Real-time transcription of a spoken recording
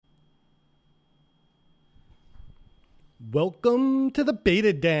Welcome to the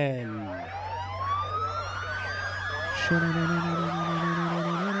Beta Den. We're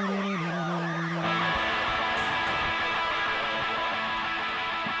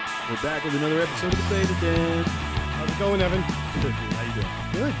back with another episode of the Beta Den. How's it going, Evan? Good. How you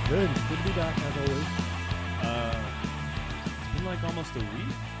doing? Good. Good to be back, as always. It's been like almost a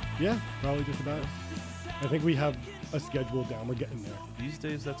week. Yeah, probably just about. I think we have a schedule down. We're getting there. These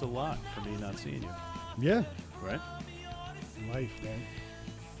days, that's a lot for me not seeing you. Yeah. Right? Life, man.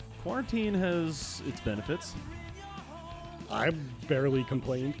 Quarantine has its benefits. I barely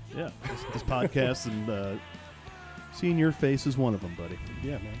complained. Yeah. This podcast and seeing your face is one of them, buddy.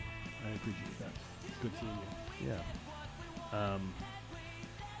 Yeah, man. I appreciate that. It's good seeing you. Yeah.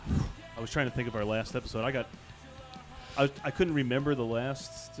 I was trying to think of our last episode. I couldn't remember the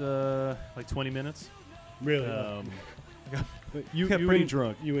last like 20 minutes. Really? You got pretty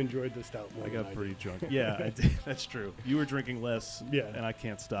drunk. You enjoyed the stout more I than got I pretty did. drunk. Yeah, I did. That's true. You were drinking less, Yeah. and I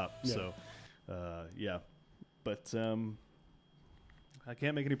can't stop. Yeah. So, yeah. But I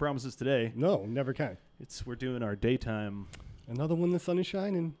can't make any promises today. No, never can. We're doing our daytime Another one, the sun is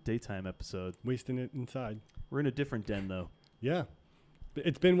shining. episode. Wasting it inside. We're in a different den, though. Yeah.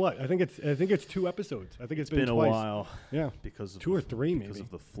 It's been what? I think it's 2 episodes. I think it's been a twice. while. Yeah. Because of 2 or 3 maybe. because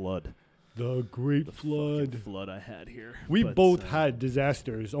of the flood. The Great The Flood. fucking flood I had here. We But, both had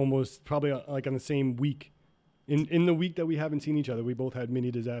disasters almost probably like on the same week. In the week that we haven't seen each other, we both had mini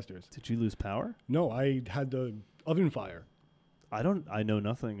disasters. Did you lose power? No, I had the oven fire. I know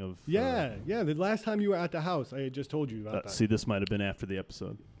nothing of. Yeah. The last time you were at the house, I had just told you about that. See, this might have been after the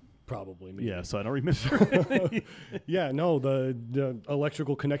episode. Probably. Maybe. Yeah, so I don't remember. Yeah, no, the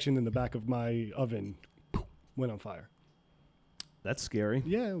electrical connection in the back of my oven went on fire. That's scary.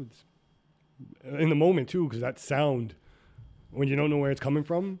 Yeah, it was in the moment too, because that sound when you don't know where it's coming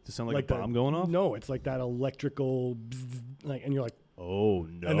from. Does it sound like a bomb going off? No, it's like that electrical, bzzz, like, and you're like, oh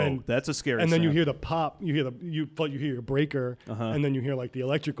no, and then, that's a scary. And then sound. you hear the pop. You hear you hear your breaker, Uh-huh. and then you hear like the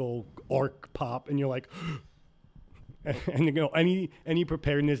electrical arc pop, and you're like, and you know any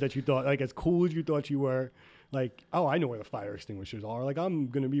preparedness that you thought, like as cool as you thought you were. Like, oh, I know where the fire extinguishers are. Like, I'm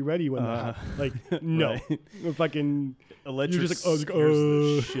going to be ready when that happens. Like, no. Right. Fucking... Electric you're just like, scares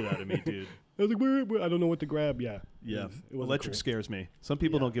the shit out of me, dude. I was like, where? I don't know what to grab. Yeah. Yeah. It wasn't Electric cool. scares me. Some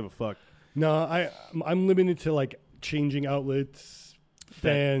people don't give a fuck. No, I'm limited to, like, changing outlets,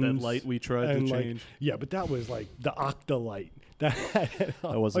 fans. That light we tried to and, like, change. yeah, but that was, like, the Octa light. That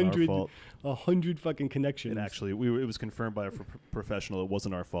wasn't our fault. 100 fucking connections. And actually, it was confirmed by a professional. It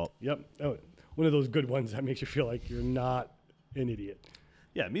wasn't our fault. Yep. Oh, one of those good ones that makes you feel like you're not an idiot.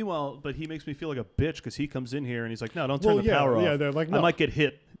 Yeah, meanwhile, but he makes me feel like a bitch because he comes in here and he's like, no, don't turn the power off. Yeah, they're like, no. I might get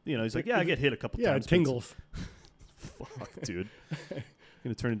hit. You know, he's like, yeah, I get hit a couple Yeah, times. it tingles. Fuck, dude. Going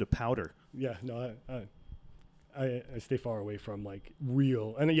to turn into powder. Yeah, no, I stay far away from, like,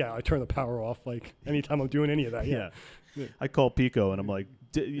 real. And, yeah, I turn the power off, like, anytime I'm doing any of that. Yeah. I call Pico and I'm like,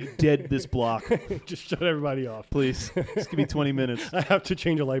 dead this block. Just shut everybody off. Please. Just give me 20 minutes. I have to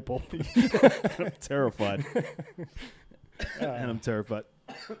change a light bulb. I'm terrified. And I'm terrified.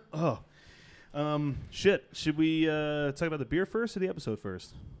 Oh. Shit. Should we talk about the beer first or the episode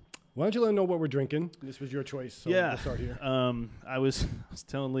first? Why don't you let them know what we're drinking? This was your choice, so yeah. we'll start here. I was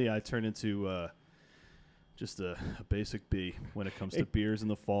telling Lee I turned into just a basic B when it comes to beers in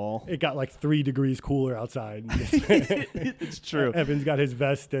the fall. It got like 3 degrees cooler outside. It's true. Evan's got his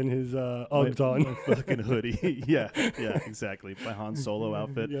vest and his Uggs on. My fucking hoodie. yeah, exactly. My Han Solo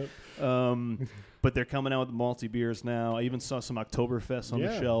outfit. Yep. But they're coming out with malty beers now. I even saw some Oktoberfest on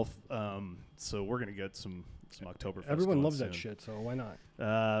the shelf. So we're going to get some Oktoberfest. Everyone loves soon. that shit, so why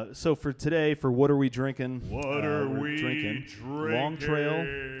not? So for today, for what are we drinking? We're drinking Long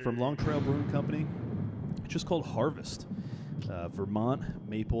Trail from Long Trail Brewing Company. It's just called Harvest, Vermont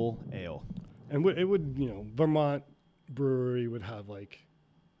Maple Ale. And it would, Vermont brewery would have like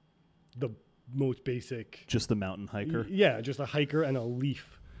the most basic. Just the mountain hiker. Yeah, just a hiker and a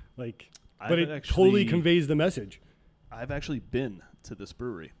leaf, like. But I've it totally conveys the message. I've actually been to this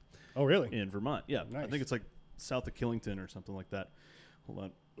brewery. Oh, really? In Vermont, yeah. Nice. I think it's like south of Killington or something like that. Hold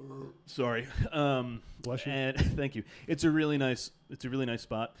on. Sorry. Bless you. And thank you. It's a really nice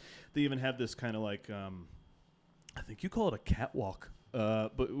spot. They even have this kind of like I think you call it a catwalk,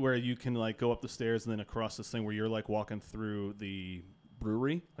 but where you can like go up the stairs and then across this thing where you're like walking through the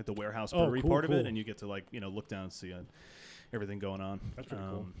brewery, like the warehouse brewery part of it, and you get to like look down and see everything going on. That's pretty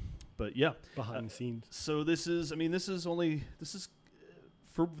cool. But yeah, Behind the scenes. So this is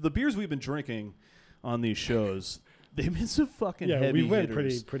for the beers we've been drinking on these shows. They've been some fucking heavy we went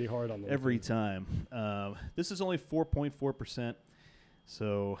hitters pretty hard on them every time. This is only 4.4%.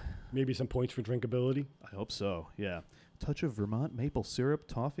 So maybe some points for drinkability. I hope so. Yeah. Touch of Vermont maple syrup,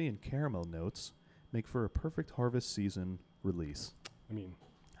 toffee, and caramel notes make for a perfect harvest season release. I mean,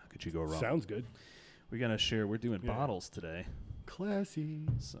 how could you go wrong? Sounds good. We're gonna share. We're doing bottles today. Classy.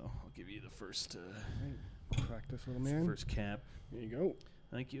 So I'll give you the first. Crack this little man. First cap. There you go.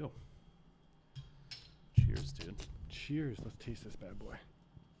 Thank you. Cheers, dude. Cheers. Let's taste this bad boy.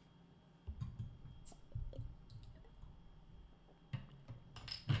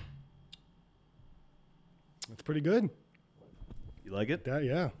 That's pretty good. You like it?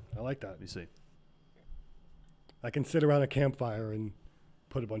 Yeah, I like that. Let me see. I can sit around a campfire and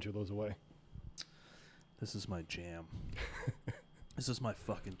put a bunch of those away. This is my jam. This is my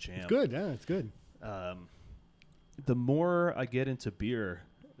fucking jam. It's good. Yeah, it's good. The more I get into beer,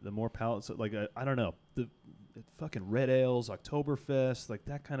 the more palates. Like I don't know, the fucking red ales, Oktoberfest, like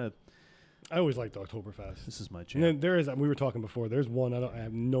that kind of. I always liked Oktoberfest. This is my And jam. then there is. We were talking before. There's one. I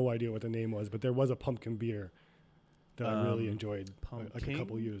have no idea what the name was, but there was a pumpkin beer that I really enjoyed. Like a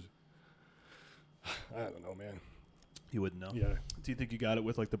couple years. I don't know, man. You wouldn't know. Yeah. Do you think you got it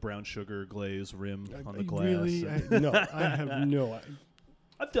with like the brown sugar glaze rim on the glass? Really? No, I have no.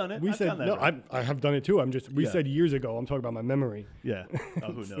 I've done it. We I've said done that no. right. I have done it too. We said years ago. I'm talking about my memory. Yeah.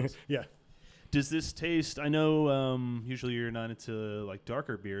 Oh, who knows? Yeah. Does this taste? I know. Usually you're not into like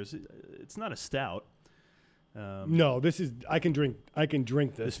darker beers. It's not a stout. No, this is. I can drink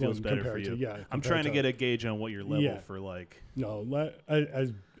this. This feels one better compared for you. To, yeah. I'm trying to get a gauge on what your level for like. No,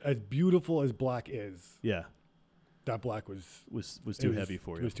 as beautiful as black is. Yeah. That black was too heavy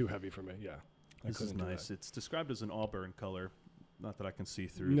for you. It was too heavy for me. Yeah. This is nice. It's described as an auburn color. Not that I can see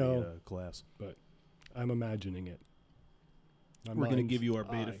through the glass. But I'm imagining it. We're going to give you our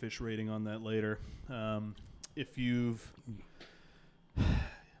beta fish rating on that later. If you've...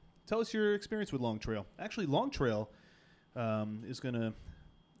 Tell us your experience with Long Trail. Actually, Long Trail is going to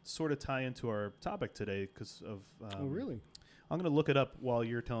sort of tie into our topic today because of... oh, really? I'm going to look it up while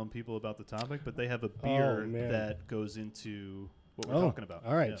you're telling people about the topic, but they have a beer that goes into what we're talking about.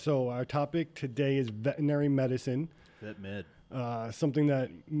 All right. Yeah. So our topic today is veterinary medicine. Vet med. Something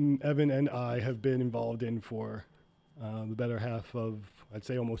that Evan and I have been involved in for the better half of, I'd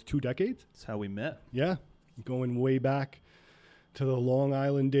say, almost 2 decades. That's how we met. Yeah. Going way back to the Long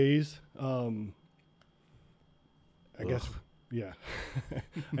Island days. I guess, yeah.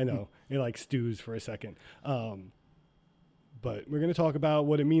 I know. It like stews for a second. But we're going to talk about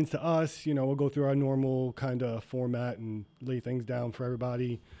what it means to us. You know, we'll go through our normal kind of format and lay things down for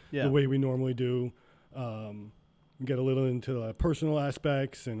everybody the way we normally do. Get a little into the personal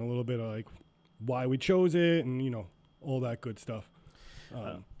aspects and a little bit of like why we chose it and, you know, all that good stuff.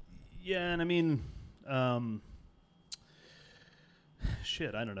 And I mean,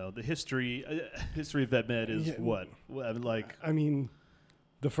 shit, I don't know. The history of vet med is what? Like, I mean,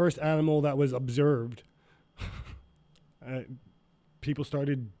 the first animal that was observed, people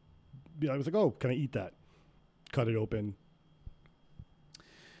started, I was like, oh, can I eat that? Cut it open.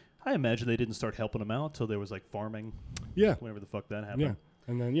 I imagine they didn't start helping them out until there was like farming. Yeah. Whenever the fuck that happened. Yeah.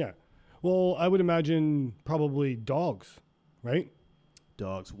 And then, well, I would imagine probably dogs, right?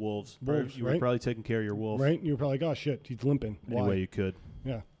 Dogs, wolves. You right? were probably taking care of your wolf. Right? You were probably like, oh, shit, he's limping. Any way you could.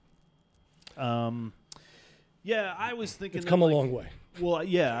 Yeah. Yeah, I was thinking... It's come a long way. Well,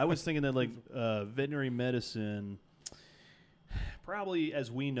 yeah, I was thinking that like veterinary medicine... probably as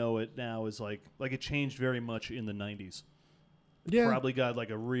we know it now is like it changed very much in the 90s. Yeah. Probably got like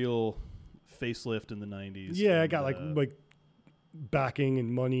a real facelift in the 90s. Yeah, I got like backing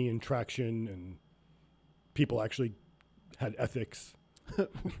and money and traction and people actually had ethics.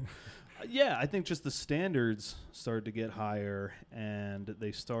 Yeah, I think just the standards started to get higher and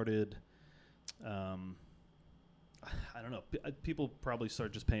they started I don't know, people probably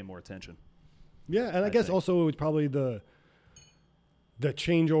started just paying more attention. Yeah, and I guess also it was probably the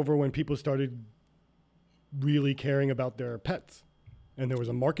changeover when people started really caring about their pets and there was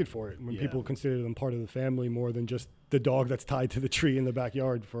a market for it when people considered them part of the family more than just the dog that's tied to the tree in the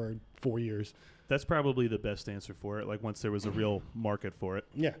backyard for 4 years. That's probably the best answer for it, like once there was a real market for it.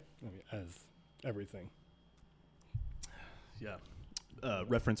 Yeah, I mean, as everything. Yeah.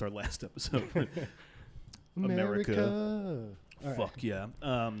 Reference our last episode. America. Fuck yeah.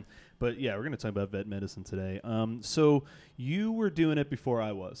 But yeah, we're going to talk about vet medicine today. So you were doing it before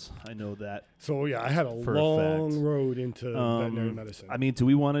I was. I know that. So yeah, I had a long road into veterinary medicine. I mean, do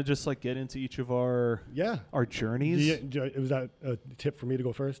we want to just like get into each of our journeys? Was that a tip for me to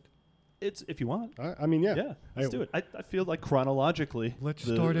go first? It's if you want. I mean, yeah. Yeah, let's do it. I feel like chronologically. Let's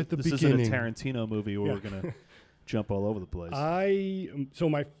start at the beginning. This isn't a Tarantino movie where we're going to jump all over the place. So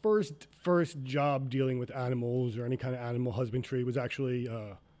my first job dealing with animals or any kind of animal husbandry was actually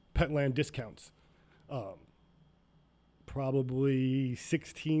Petland Discounts. Probably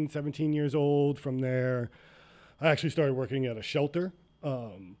 16, 17 years old. From there, I actually started working at a shelter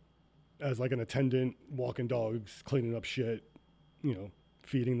as like an attendant, walking dogs, cleaning up shit,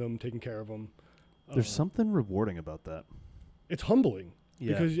 feeding them, taking care of them. There's something rewarding about that. It's humbling.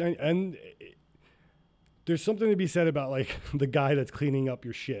 Yeah. Because there's something to be said about like the guy that's cleaning up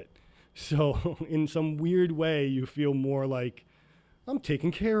your shit. So in some weird way, you feel more like I'm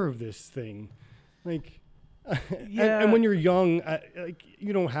taking care of this thing. Like, and when you're young, like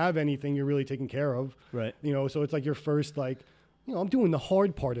you don't have anything you're really taking care of. Right. So it's like your first like, I'm doing the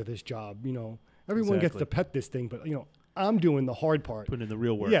hard part of this job. Everyone gets to pet this thing, but I'm doing the hard part. Putting in the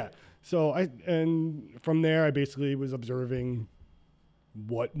real work. Yeah. So and from there, I basically was observing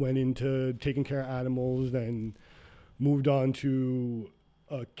what went into taking care of animals, then moved on to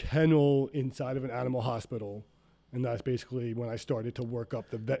a kennel inside of an animal hospital. And that's basically when I started to work up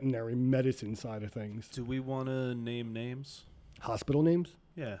the veterinary medicine side of things. Do we want to name names? Hospital names?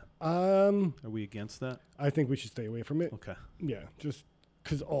 Yeah. Are we against that? I think we should stay away from it. Okay. Yeah, just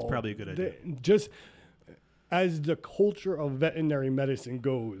because it's probably a good idea. Just as the culture of veterinary medicine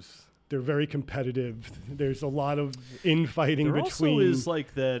goes, they're very competitive. There's a lot of infighting there between. Also is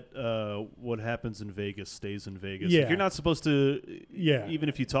like that. What happens in Vegas stays in Vegas. Yeah. Like you're not supposed to. Yeah. Even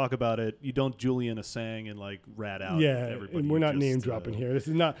if you talk about it, you don't Julian Assange and like rat out. Yeah. Everybody. And we're not name dropping here. This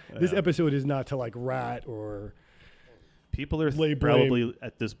is not. This episode is not to like rat or. People are probably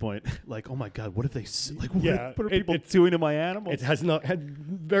at this point like, oh my God, what if they like? What are people doing to my animals? It has not had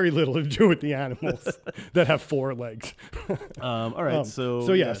very little to do with the animals that have 4 legs. All right, so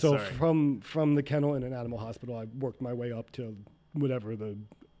from the kennel in an animal hospital, I worked my way up to whatever the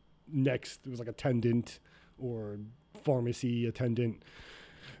next. It was like attendant or pharmacy attendant,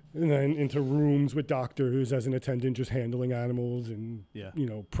 and then into rooms with doctors as an attendant, just handling animals and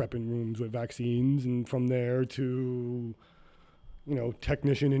prepping rooms with vaccines, and from there to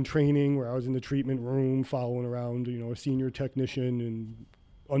technician in training, where I was in the treatment room following around a senior technician and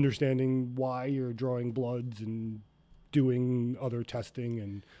understanding why you're drawing bloods and doing other testing.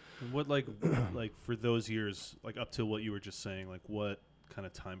 And what like for those years, like up to what you were just saying, like what kind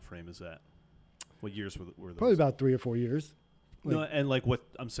of time frame is that? What years were those? Probably about 3 or 4 years. No, and like what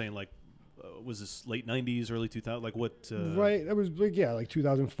I'm saying, like was this late 90s, early 2000s? Like what? Right, that was like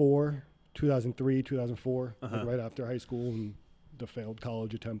 2004, 2003, 2004, like right after high school and the failed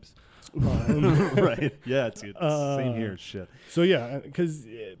college attempts. Right. Yeah, it's same here. Shit. So yeah, because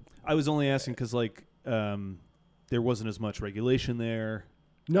I was only asking because like there wasn't as much regulation there.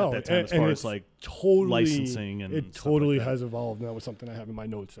 No, at that time, as far as like licensing and it totally has evolved. And that was something I have in my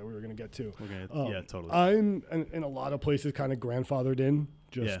notes that we were going to get to. Yeah, totally. I'm in a lot of places kind of grandfathered in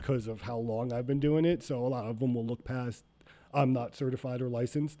just because of how long I've been doing it. So a lot of them will look past. I'm not certified or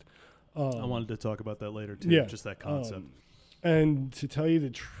licensed. I wanted to talk about that later too. Yeah, just that concept. And to tell you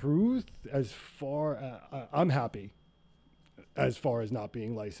the truth, as far as I'm happy, as far as not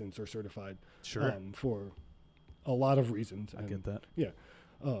being licensed or certified. Sure. For a lot of reasons. I get that. Yeah.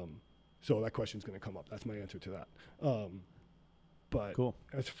 So that question's going to come up. That's my answer to that. But cool.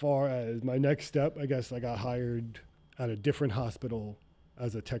 As far as my next step, I guess I got hired at a different hospital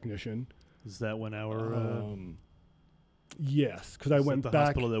as a technician. Is that when our? Yes, because I went back.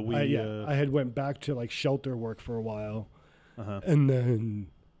 Hospital that we. I had went back to like shelter work for a while, and then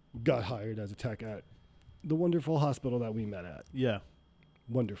got hired as a tech at the wonderful hospital that we met at. Yeah.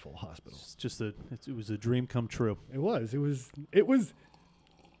 Wonderful hospital. It's just it was a dream come true. It was.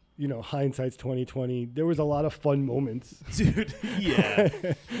 Hindsight's 2020. There was a lot of fun moments, dude. Yeah,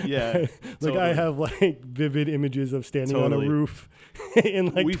 yeah. Like totally. I have like vivid images of standing on a roof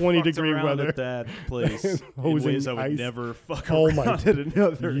in like 20-degree weather at that place in ways I would never fuck around at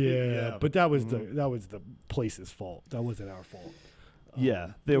another. Yeah, but that was the place's fault. That wasn't our fault.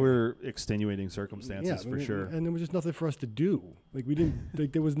 Yeah, there were extenuating circumstances for sure, and there was just nothing for us to do. Like we didn't.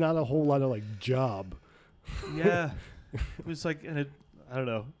 Like there was not a whole lot of like job. Yeah, it was like, and I don't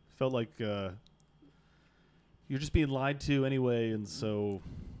know. Felt like you're just being lied to anyway, and so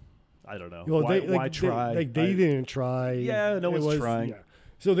I don't know. Well, why try? They didn't try. Yeah, no one's trying. Yeah.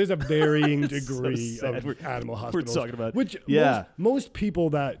 So there's a varying degree of animal hospitals. We're talking about which most people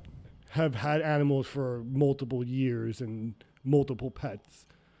that have had animals for multiple years and multiple pets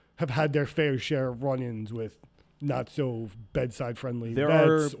have had their fair share of run-ins with not so bedside friendly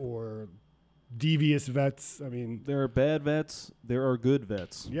vets or devious vets. I mean, there are bad vets. There are good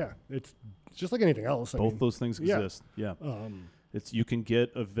vets. Yeah, it's just like anything else. Both those things exist. Yeah. It's you can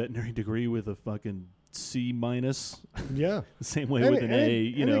get a veterinary degree with a fucking C minus. Yeah. The same way with an A,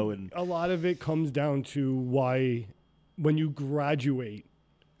 you know. And a lot of it comes down to why, when you graduate,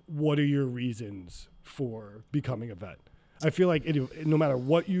 what are your reasons for becoming a vet? I feel like no matter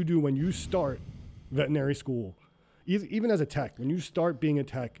what you do when you start veterinary school, even as a tech, when you start being a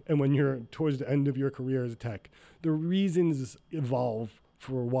tech and when you're towards the end of your career as a tech, the reasons evolve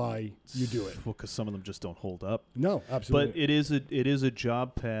for why you do it. Well, because some of them just don't hold up. No, absolutely. But it is a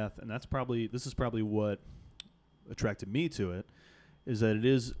job path, and this is probably what attracted me to it, is that it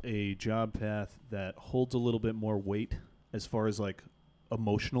is a job path that holds a little bit more weight as far as like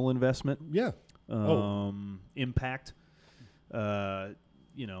emotional investment. Yeah. Impact.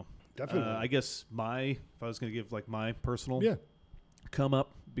 You know, definitely. I guess if I was going to give like my personal come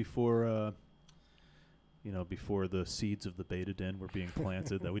up before, before the seeds of the beta den were being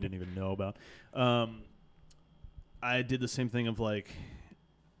planted that we didn't even know about. I did the same thing of like,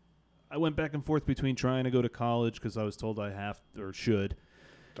 I went back and forth between trying to go to college because I was told I have or should.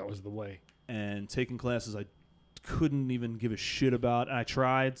 That was the way. And taking classes I couldn't even give a shit about. I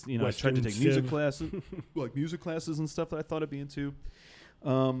tried, I tried to take Civ. music classes, like music classes and stuff that I thought I'd be into.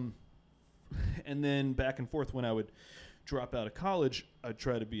 And then back and forth when I would drop out of college, I'd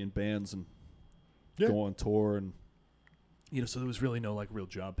try to be in bands and go on tour, and so there was really no like real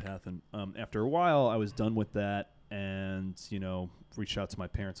job path. And after a while, I was done with that, and reached out to my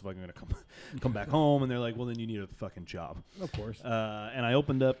parents if I'm going to come back home, and they're like, "Well, then you need a fucking job." Of course. And I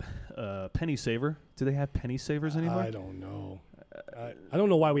opened up Penny Saver. Do they have Penny Savers anymore? I don't know. I don't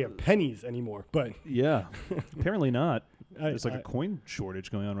know why we have pennies anymore, but yeah, apparently not. There's like a coin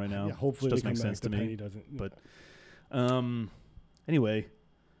shortage going on right now. Yeah, hopefully which they doesn't come make sense back. to The me. penny doesn't. But anyway, I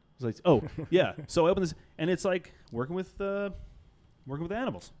was like, oh yeah. So I opened this, and it's like working with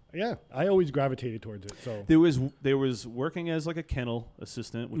animals. Yeah, I always gravitated towards it. So there was working as like a kennel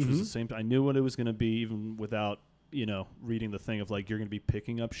assistant, which was the same. I knew what it was going to be, even without reading the thing of like, you're going to be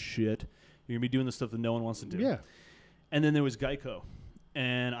picking up shit. You're going to be doing the stuff that no one wants to do. Yeah. And then there was Geico.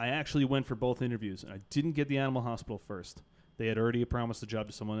 And I actually went for both interviews. And I didn't get the animal hospital first. They had already promised the job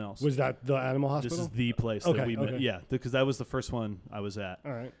to someone else. Was that the animal hospital? This is the place that we met. Yeah, because that was the first one I was at.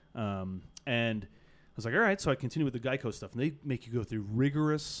 All right. And I was like, all right. So I continued with the Geico stuff. And they make you go through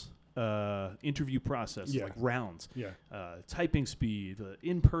rigorous interview process, like rounds, typing speed,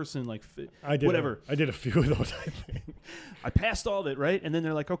 in-person, like whatever. I did a few of those, I think. I passed all of it, right? And then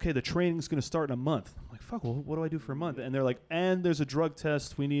they're like, okay, the training's going to start in a month. I'm like, fuck, well, what do I do for a month? And they're like, and there's a drug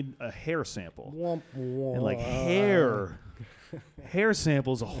test. We need a hair sample. Womp, womp. And like hair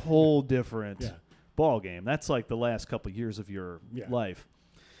sample is a whole different ball game. That's like the last couple years of your life.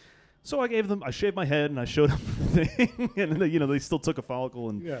 So I shaved my head and I showed them the thing, and they still took a follicle,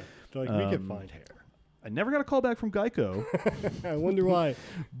 and they're like, we can find hair. I never got a call back from Geico. I wonder why.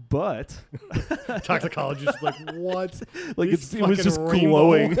 But toxicologist like, what? Like it was just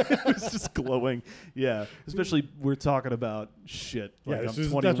glowing. It was just glowing. Yeah. Especially we're talking about shit. Like that's I'm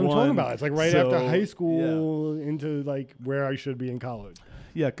 21. what I'm talking about. It's like right after high school into like where I should be in college.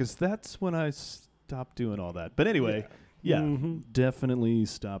 Yeah, because that's when I stopped doing all that. But anyway, definitely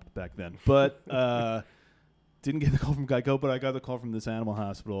stopped back then. But didn't get the call from Geico, but I got the call from this animal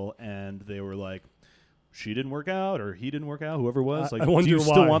hospital, and they were like, she didn't work out, or he didn't work out, whoever it was. Like, I wonder do you why.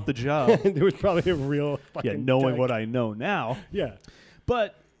 still want the job? There was probably a real fucking knowing tech. what I know now. Yeah.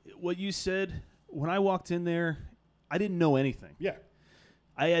 But what you said, when I walked in there, I didn't know anything. Yeah.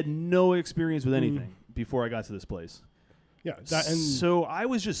 I had no experience with anything before I got to this place. Yeah. So I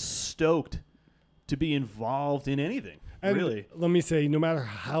was just stoked to be involved in anything, really. Let me say, no matter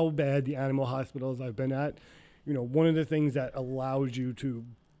how bad the animal hospitals I've been at, one of the things that allows you to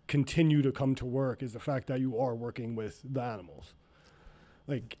continue to come to work is the fact that you are working with the animals.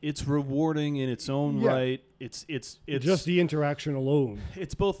 Like, it's rewarding in its own right. It's just the interaction alone.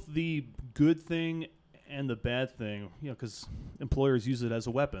 It's both the good thing and the bad thing, because employers use it as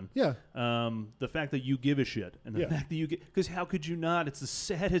a weapon. Yeah. The fact that you give a shit, and the fact that you get, because how could you not? It's the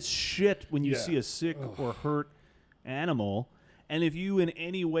saddest shit when you see a sick or hurt animal, and if you in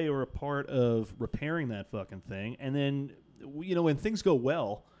any way are a part of repairing that fucking thing, and then when things go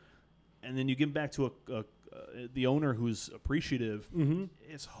well, and then you give back to the owner who's appreciative,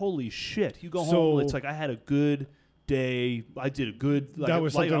 it's holy shit. You go home, it's like, I had a good day. I did a good, like, that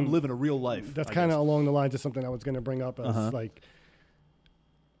was I'm living a real life. That's kind of along the lines of something I was going to bring up as like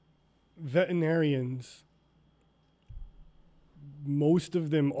veterinarians, most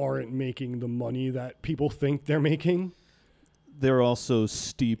of them aren't making the money that people think they're making. They're also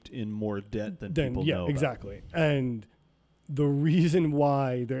steeped in more debt than people know about. Exactly. And the reason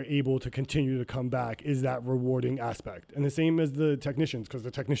why they're able to continue to come back is that rewarding aspect. And the same as the technicians, because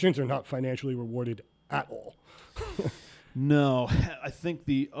the technicians are not financially rewarded at all. No, I think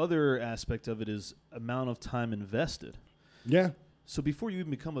the other aspect of it is amount of time invested. Yeah. So before you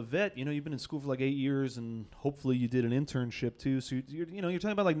even become a vet, you've been in school for like 8 years, and hopefully you did an internship too. So you're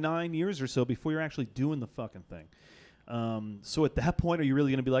talking about like 9 years or so before you're actually doing the fucking thing. So at that point, are you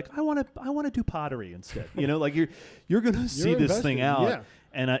really going to be like, I want to do pottery instead? Like you're going to see this thing out, yeah.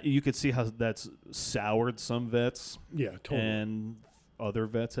 and you could see how that's soured some vets. Yeah, totally. And other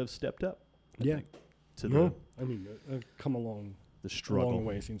vets have stepped up. I think, I've come along the struggle. a long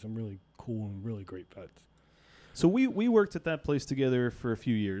way, seen some really cool and really great vets. So we worked at that place together for a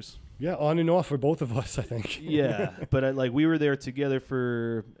few years. Yeah, on and off for both of us, I think. Yeah, but we were there together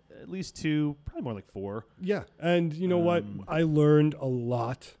for at least 2, probably more like 4. Yeah, and you know what? I learned a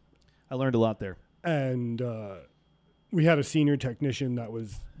lot. I learned a lot there. And we had a senior technician that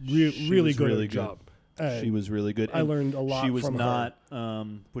was really good at her job. She was really good. I learned a lot from her. She was not,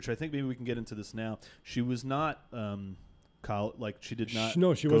 which I think maybe we can get into this now. She was not, she did not.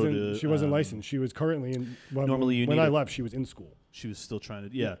 No, she wasn't. She wasn't licensed. She was currently in. Normally, when I left, she was in school. She was still trying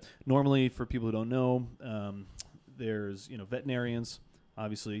to. Yeah. Normally, for people who don't know, there's veterinarians,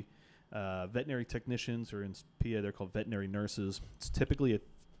 obviously, veterinary technicians, or in PA they're called veterinary nurses. It's typically a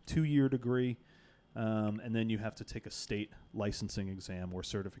 2-year degree, and then you have to take a state licensing exam or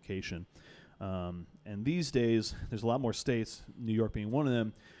certification. And these days, there's a lot more states, New York being one of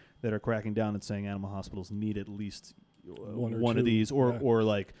them, that are cracking down and saying animal hospitals need at least one of these, or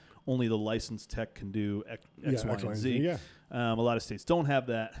like only the licensed tech can do X, Y, and Z. Yeah. A lot of states don't have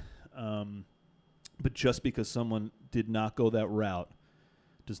that. But just because someone did not go that route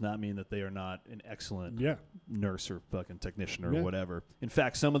does not mean that they are not an excellent nurse or fucking technician or whatever. In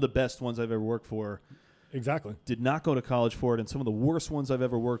fact, some of the best ones I've ever worked for did not go to college for it, and some of the worst ones I've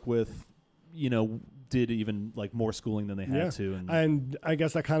ever worked with did even like more schooling than they had to. And I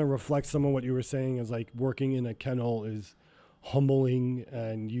guess that kind of reflects some of what you were saying, is like working in a kennel is humbling,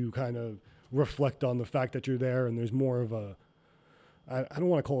 and you kind of reflect on the fact that you're there, and there's more of a, I don't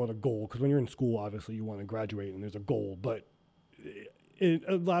want to call it a goal, because when you're in school, obviously you want to graduate and there's a goal, but it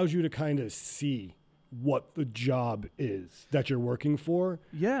allows you to kind of see what the job is that you're working for.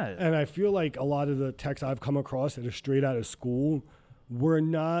 Yeah. And I feel like a lot of the techs I've come across that are straight out of school were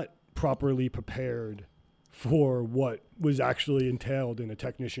not properly prepared for what was actually entailed in a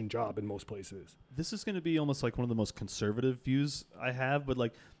technician job in most places. This is going to be almost like one of the most conservative views I have, but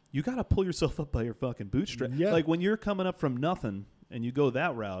like you got to pull yourself up by your fucking bootstrap. Yeah. Like when you're coming up from nothing and you go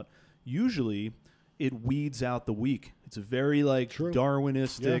that route, usually it weeds out the weak. It's a very like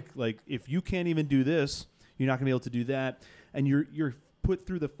Darwinistic, like if you can't even do this, you're not going to be able to do that. And you're put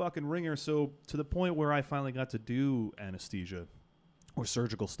through the fucking ringer. So to the point where I finally got to do anesthesia or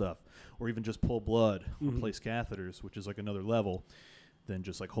surgical stuff, or even just pull blood or place catheters, which is like another level than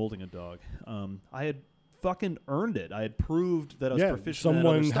just like holding a dog. I had fucking earned it. I had proved that I was proficient.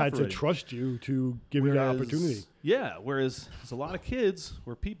 Someone had to trust you to give you the opportunity. Yeah, whereas there's a lot of kids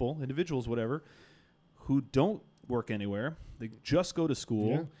or people, individuals, whatever, who don't work anywhere. They just go to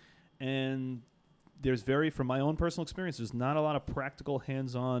school, and there's from my own personal experience, there's not a lot of practical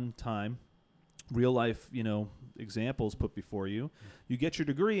hands-on time, real life, examples put before you. You get your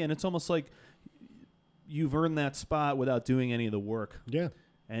degree, and it's almost like you've earned that spot without doing any of the work. Yeah.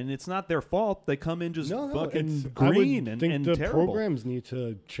 And it's not their fault. They come in just fucking green green and terrible. I think the programs need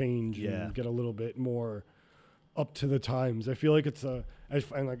to change and get a little bit more up to the times. I feel like it's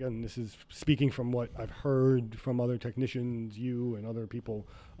and again, this is speaking from what I've heard from other technicians, you and other people,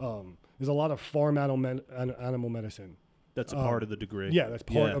 there's a lot of farm animal medicine. That's a part of the degree. Yeah, that's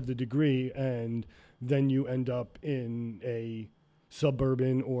part of the degree. And then you end up in a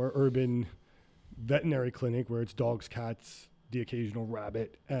suburban or urban veterinary clinic where it's dogs, cats, the occasional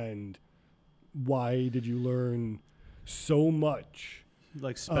rabbit. And why did you learn so much?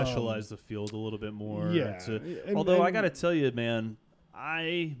 Like specialize the field a little bit more. Yeah. Although I got to tell you, man,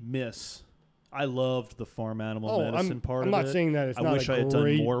 I loved the farm animal medicine part of it. I'm not saying that it's not wish a I had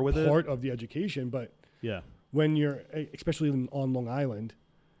great done more with part of the education, but when you're, especially on Long Island,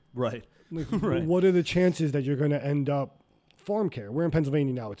 right? What are the chances that you're going to end up farm care? We're in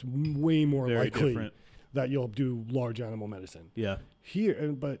Pennsylvania now. It's way more likely that you'll do large animal medicine. Yeah.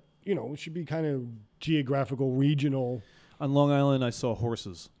 Here, but it should be kind of geographical, regional. On Long Island, I saw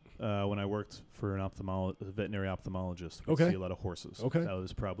horses when I worked for a veterinary ophthalmologist. We see a lot of horses. Okay. That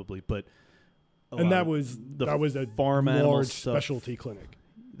was probably, but that was a farm large specialty clinic.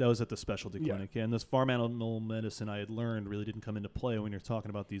 That was at the specialty clinic. Yeah, and this farm animal medicine I had learned really didn't come into play when you're talking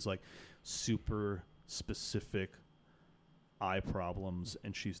about these like super specific eye problems,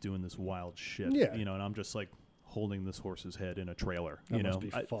 and she's doing this wild shit. Yeah. And I'm just like holding this horse's head in a trailer. That must be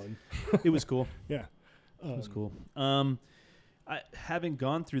fun. It was cool. Yeah. That's cool. Having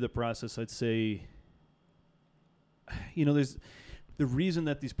gone through the process, I'd say, there's the reason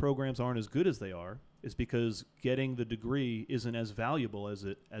that these programs aren't as good as they are is because getting the degree isn't as valuable as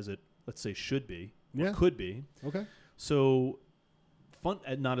it let's say should be, or could be. Okay. So,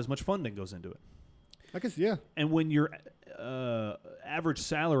 not as much funding goes into it. I guess, yeah. And when your average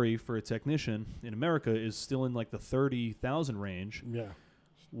salary for a technician in America is still in like the $30,000 range,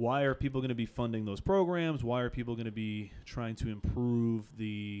 why are people going to be funding those programs? Why are people going to be trying to improve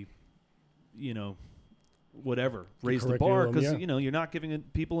the, whatever, raise the bar? Because, you're not giving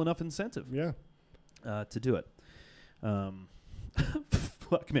people enough incentive to do it.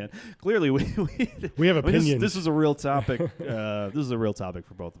 Fuck, man. Clearly, we have opinions. This is a real topic. This is a real topic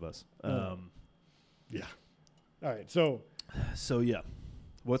for both of us. Yeah. All right. So yeah.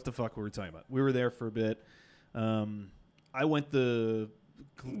 What the fuck were we talking about? We were there for a bit. I went the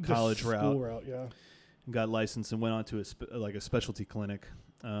college route. Yeah. Got licensed and went on to a specialty clinic.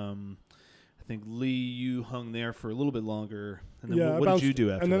 I think, Lee, you hung there for a little bit longer. And then what did you do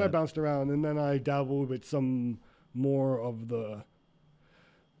after that? And then I bounced around, and then I dabbled with some more of the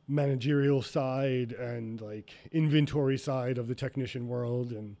managerial side and like inventory side of the technician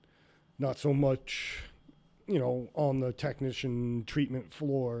world, and not so much, on the technician treatment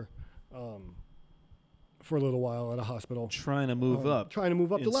floor for a little while at a hospital. Trying to move up. Trying to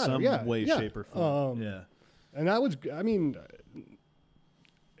move up the ladder, in some way, shape, or form. And that was,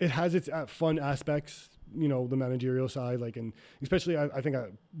 it has its fun aspects, the managerial side, like, and especially I think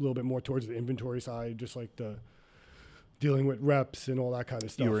a little bit more towards the inventory side, just like the dealing with reps and all that kind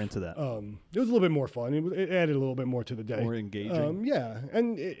of stuff. You were into that. It was a little bit more fun. It added a little bit more to the day. More engaging.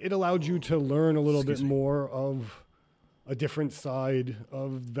 And it allowed you to learn a little bit more of a different side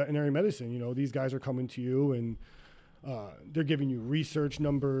of veterinary medicine. These guys are coming to you and they're giving you research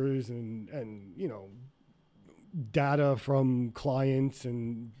numbers and data from clients,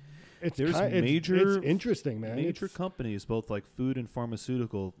 and it's interesting, man. Major companies, both like food and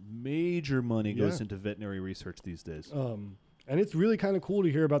pharmaceutical, major money goes into veterinary research these days. And it's really kind of cool to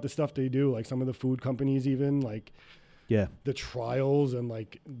hear about the stuff they do, like some of the food companies, even like the trials and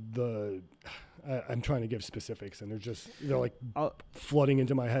like I'm trying to give specifics, and they're like flooding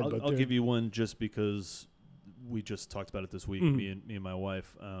into my head. I'll give you one just because we just talked about it this week. Me and my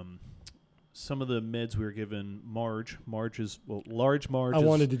wife. Some of the meds we were given, large Marge. I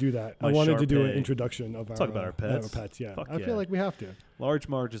wanted to do that. I wanted to do an introduction of talk about our pets. I feel like we have to. Large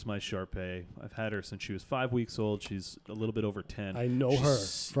Marge is my Shar-Pei. I've had her since she was 5 weeks old. She's a little bit over 10. I know her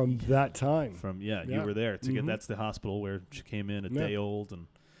from that time. You were there to get. That's the hospital where she came in a day old and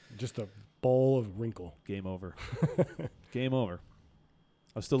just a ball of wrinkle. Game over. Game over.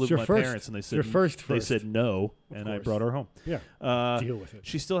 I was still living with my parents, and they said they said no, and I brought her home. Yeah, deal with it.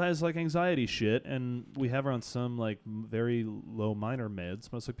 She still has like anxiety shit, and we have her on some like very low minor meds.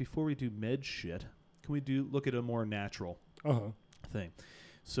 But I was like, before we do med shit, can we look at a more natural thing?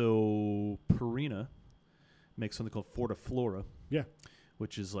 So Purina makes something called Fortiflora. Yeah.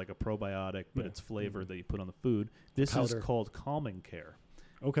 Which is like a probiotic, but it's flavored that you put on the food. This is called Calming Care.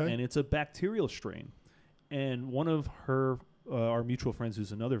 Okay. And it's a bacterial strain. And one of our mutual friends,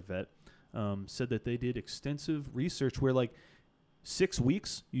 who's another vet, said that they did extensive research where, like, 6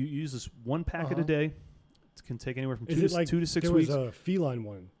 weeks, you use this one packet a day. It can take anywhere from 2 to 6 weeks. There was a feline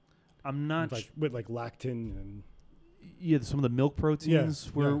one. I'm not with like lactin and some of the milk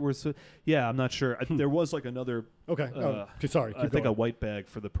proteins were so. Yeah, I'm not sure. There was like another. Okay. Sorry. I think a white bag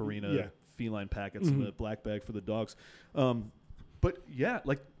for the Purina feline packets and the black bag for the dogs. But yeah,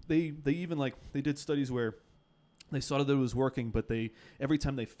 like they even like they did studies where they saw that it was working, but every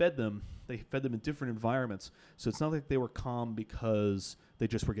time they fed them in different environments. So it's not like they were calm because they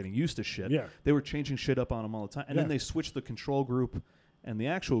just were getting used to shit. Yeah. They were changing shit up on them all the time. And then they switched the control group and the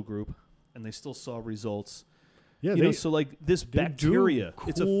actual group, and they still saw results. Yeah, so like this bacteria,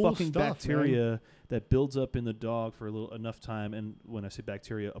 it's a fucking bacteria that builds up in the dog for enough time. And when I say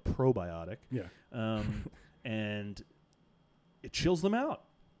bacteria, a probiotic. Yeah. And it chills them out.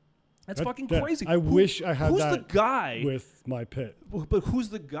 That's fucking crazy. I wish I had that. Who's the guy with my pet? But who's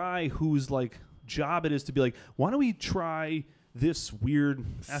the guy whose like job it is to be like, why don't we try this weird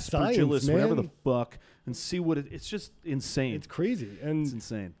aspergillus, whatever the fuck, and see what it's just insane. It's crazy, and it's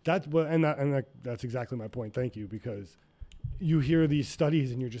insane. That's exactly my point. Thank you, because you hear these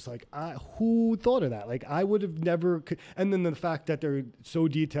studies and you're just like, who thought of that? Like, I would have never. And then the fact that they're so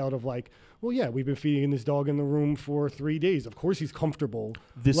detailed of like, well, yeah, we've been feeding this dog in the room for 3 days. Of course, he's comfortable.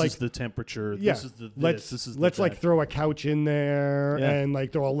 This is the temperature. Yeah, this is the let's like throw a couch in there and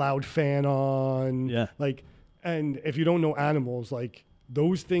like throw a loud fan on. Yeah, like. And if you don't know animals, like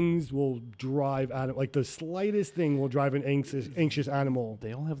those things will drive like the slightest thing will drive an anxious animal.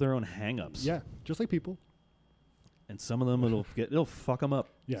 They all have their own hang-ups. Yeah, just like people. And some of them it'll fuck them up.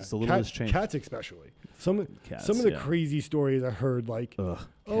 Yeah, just a little change. Cats especially. Some of the crazy stories I heard, like,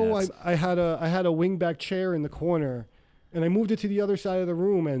 cats. I had a wingback chair in the corner, and I moved it to the other side of the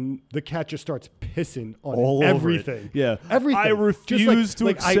room, and the cat just starts pissing on all everything. Over it. Yeah, everything. I refuse to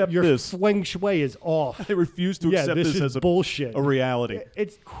accept your this. Feng shui is off. I refuse to accept this as bullshit. A reality.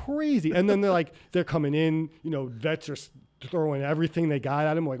 It's crazy. And then they're coming in. Vets are throwing everything they got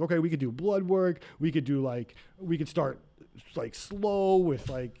at him. Like, okay, we could do blood work. We could start like slow with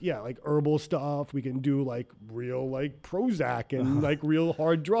like herbal stuff. We can do like real like Prozac and like real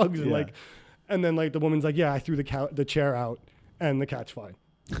hard drugs and like, and then like the woman's like, I threw the chair out and the cat's fine.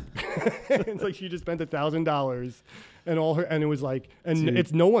 It's like she just spent $1,000 and it was like, and dude,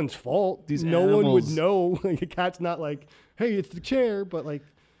 it's no one's fault. No one would know. Like, a cat's not like, hey, it's the chair, but like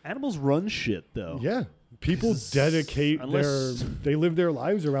animals run shit though. Yeah. People they live their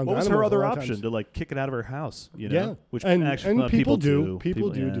lives around animals. What was her other option? To like kick it out of her house, Yeah. Which and people do. People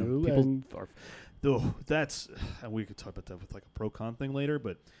do. That's, and we could talk about that with like a pro-con thing later,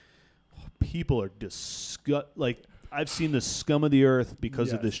 but people are like, I've seen the scum of the earth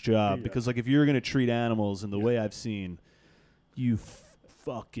because of this job. Yeah. Because like if you're going to treat animals in the way I've seen, you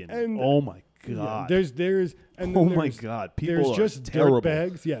oh my God. My God. People there's are just terrible.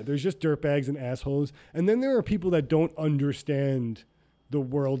 Dirtbags. Yeah, there's just dirtbags and assholes. And then there are people that don't understand the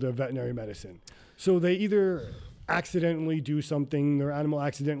world of veterinary medicine. So they either accidentally do something, their animal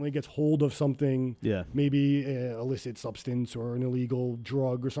accidentally gets hold of something, maybe an illicit substance or an illegal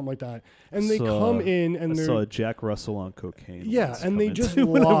drug or something like that, and they come in and I saw a Jack Russell on cocaine. And they just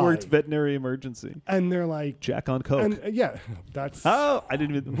when I worked veterinary emergency, and they're like Jack on coke. And, that's I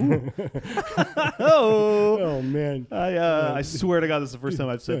didn't even. Oh man! I swear to God, this is the first time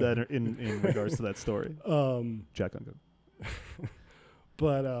I've said that in regards to that story. Jack on coke.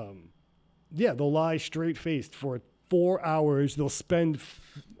 But they'll lie straight-faced for 4 hours. They'll spend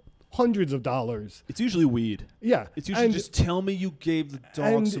hundreds of dollars. It's usually weed. Yeah. It's usually just tell me you gave the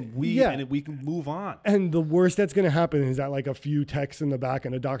dog some weed and we can move on. And the worst that's going to happen is that like a few texts in the back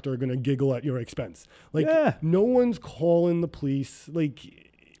and a doctor are going to giggle at your expense. Like no one's calling the police. Like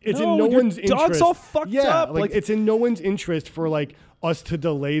it's in no one's interest. Dog's all fucked up. Like it's in no one's interest for like us to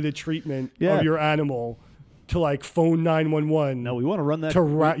delay the treatment of your animal. To like phone 911. No, we want to run that to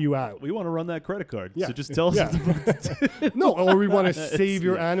rat you out. We want to run that credit card. Yeah. So just tell us. No, or we want to save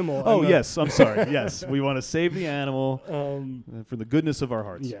your animal. Oh yes, I'm sorry. Yes, we want to save the animal for the goodness of our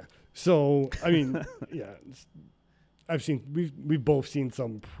hearts. Yeah. So I mean, we've both seen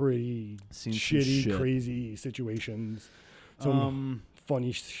some pretty shitty, crazy situations. Some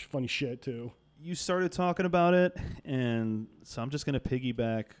funny shit too. You started talking about it, and so I'm just gonna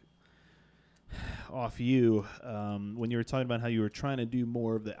piggyback off you when you were talking about how you were trying to do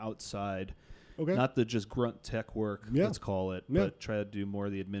more of the outside, not the just grunt tech work, let's call it, but try to do more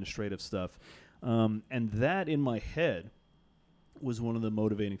of the administrative stuff. And that in my head was one of the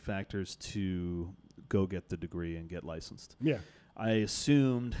motivating factors to go get the degree and get licensed. Yeah. I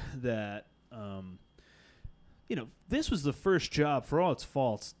assumed that, this was the first job, for all its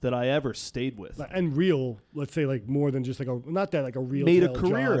faults, that I ever stayed with. And real, let's say, like more than just like not that like a real made a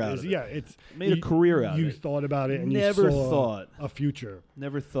career out of it. Yeah, it's made a career out of it. You thought about it and never you saw thought a future.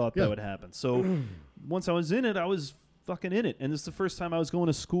 Never thought that would happen. So once I was in it, I was fucking in it. And this is the first time I was going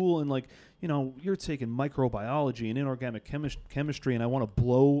to school and like, you're taking microbiology and inorganic chemistry, and I want to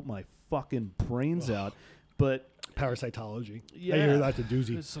blow my fucking brains out. But parasitology. I hear that's a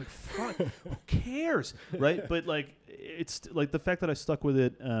doozy. It's like, fuck, who cares, right? But like, it's like the fact that I stuck with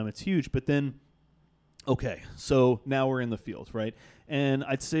it, it's huge. But then, okay, so now we're in the field, right? And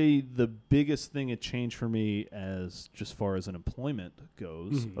I'd say the biggest thing it changed for me as just far as an employment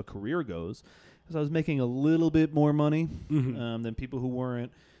goes, a career goes, is I was making a little bit more money than people who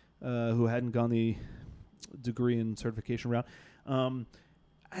weren't, who hadn't gone the degree and certification route. And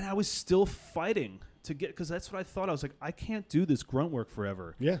I was still fighting to get, because that's what I thought. I was like, I can't do this grunt work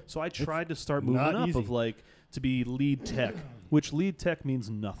forever. Yeah. So I tried to start moving up easy. Of like to be lead tech, which lead tech means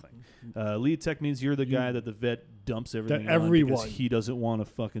nothing. Lead tech means you're the guy that the vet dumps everything on because he doesn't want to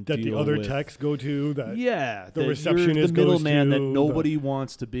fucking deal with. That the other techs go to. That the receptionist the middleman that nobody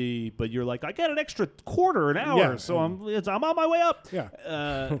wants to be, but you're like, I get an extra quarter an hour, so I'm on my way up.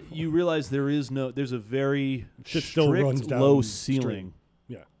 Yeah. You realize there's a very strict low ceiling.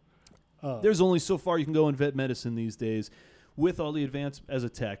 There's only so far you can go in vet medicine these days with all the advanced as a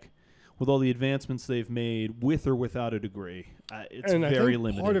tech, with all the advancements they've made with or without a degree. It's and very I think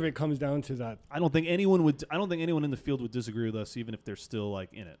limited. part of it comes down to that. I don't think anyone in the field would disagree with us, even if they're still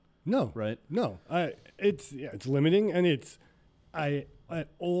like in it. No, Right? No, it's limiting, and at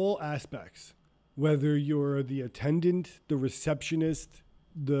all aspects, whether you're the attendant, the receptionist,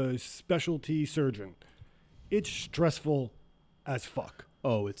 the specialty surgeon, it's stressful as fuck.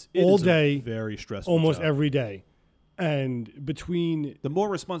 Oh, it all is day, a very stressful. almost job. every day, and between the more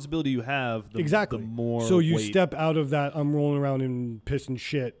responsibility you have, exactly the more. So you weight. step out of that. I'm rolling around in piss and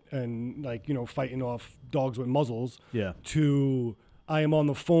shit, and fighting off dogs with muzzles. Yeah. To I am on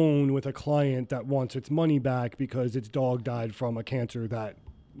the phone with a client that wants its money back because its dog died from a cancer that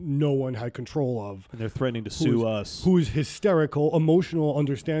no one had control of. And they're threatening to sue us. Who's hysterical, emotional,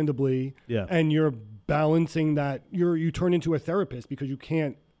 understandably. Yeah. And you're balancing that. You turn into a therapist because you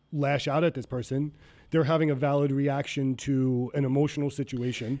can't lash out at this person. They're having a valid reaction to an emotional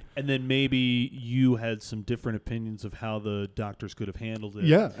situation. And then maybe you had some different opinions of how the doctors could have handled it.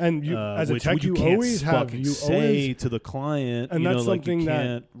 Yeah, and you, as a tech, you can't always have say to the client, and that's something you that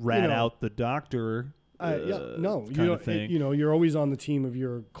can't rat out the doctor. You're always on the team of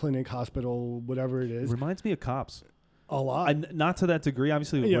your clinic, hospital, whatever it is. It reminds me of cops. A lot. Not to that degree.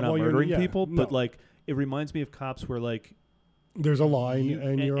 Obviously, we're not murdering people, no. but it reminds me of cops where there's a line,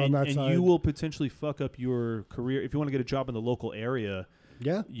 you're on that side. And you will potentially fuck up your career. If you want to get a job in the local area,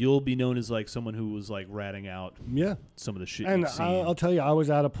 you'll be known as someone who was ratting out some of the shit and you've seen. I'll tell you, I was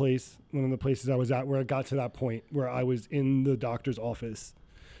at one of the places I was at where it got to that point where I was in the doctor's office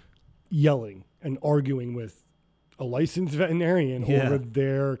yelling and arguing with a licensed veterinarian over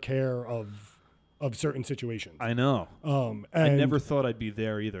their care of certain situations. I know. I never thought I'd be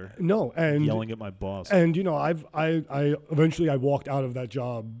there either. No, and yelling at my boss. And I eventually I walked out of that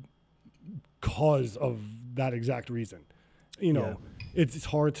job because of that exact reason. It's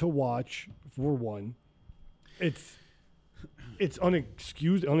hard to watch for one. It's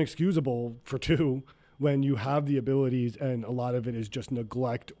unexcusable for two when you have the abilities and a lot of it is just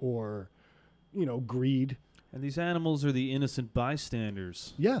neglect or greed. And these animals are the innocent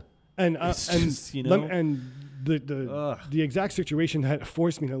bystanders. Yeah. And the exact situation that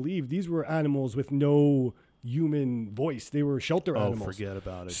forced me to leave, these were animals with no human voice. They were shelter animals. Oh, forget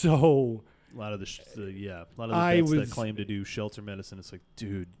about it. So a lot of the vets that claim to do shelter medicine, it's like,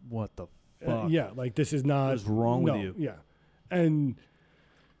 dude, what the fuck? This is not. What's wrong with you? Yeah, and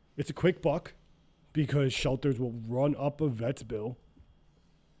it's a quick buck because shelters will run up a vet's bill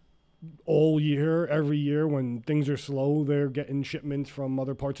all year, every year. When things are slow, they're getting shipments from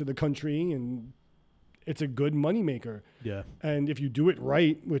other parts of the country, and it's a good moneymaker. Yeah. And if you do it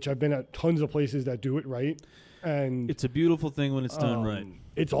right, which I've been at tons of places that do it right, and it's a beautiful thing when it's done right.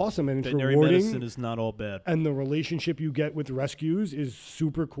 It's awesome, and it's veterinary rewarding. Medicine is not all bad. And the relationship you get with rescues is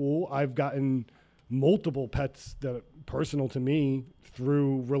super cool. I've gotten multiple pets that are personal to me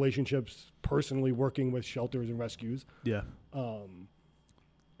through relationships personally working with shelters and rescues. Yeah.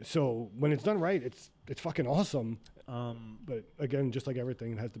 So when it's done right, it's fucking awesome. But again, just like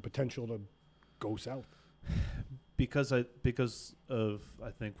everything, it has the potential to go south. Because of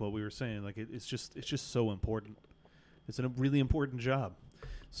I think what we were saying, it's just so important. It's a really important job.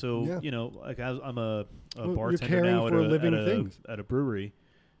 So I'm a bartender now at a brewery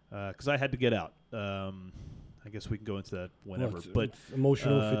because I had to get out. I guess we can go into that whenever. But it's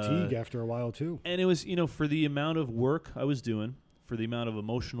emotional fatigue after a while too. And it was for the amount of work I was doing, for the amount of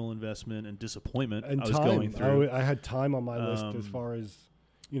emotional investment and disappointment and I was going through. I had time on my list as far as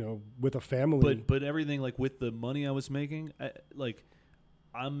with a family. But everything with the money I was making,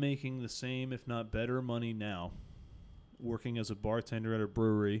 I'm making the same if not better money now, working as a bartender at a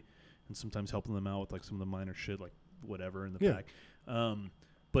brewery, and sometimes helping them out with some of the minor shit whatever in the back.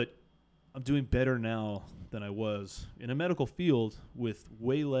 But I'm doing better now than I was in a medical field with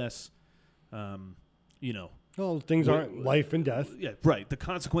way less, Well, things aren't life and death. Yeah, right. The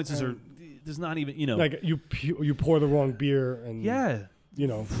consequences are. There's not even you pour the wrong beer and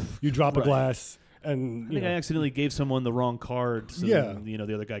you drop a glass and I think I accidentally gave someone the wrong card. So then,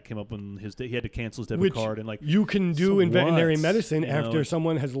 the other guy came up and he had to cancel his debit card and you can do in veterinary medicine after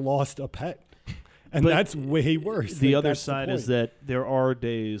someone has lost a pet. And that's way worse. The other side is that there are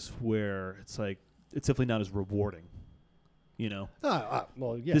days where it's definitely not as rewarding.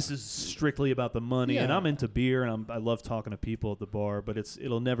 This is strictly about the money, and I'm into beer, and I love talking to people at the bar, but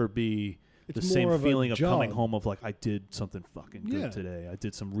it'll never be the same feeling of coming home of I did something fucking good today. I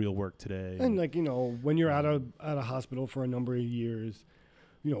did some real work today. And when you're at a hospital for a number of years,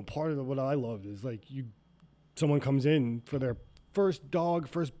 part of what I love is someone comes in for their first dog,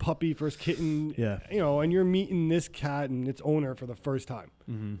 first puppy, first kitten, and you're meeting this cat and its owner for the first time.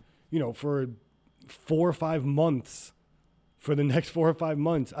 Mm-hmm. For 4 or 5 months for the next 4 or 5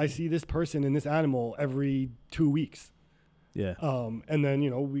 months, I see this person and this animal every 2 weeks. Yeah. And then,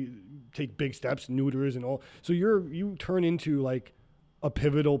 we take big steps, neuters and all. So you turn into like a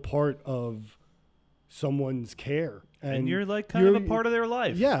pivotal part of someone's care. And you're like kind of a part of their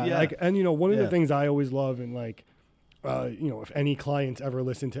life. Yeah. Like, and one of the Yeah. things I always love, and like, if any clients ever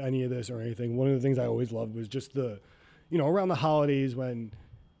listen to any of this or anything, one of the things I always loved was just around the holidays when,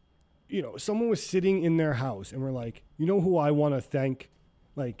 someone was sitting in their house and we're like, who I want to thank,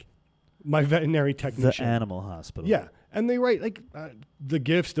 like my veterinary technician. The animal hospital. Yeah. And they write like the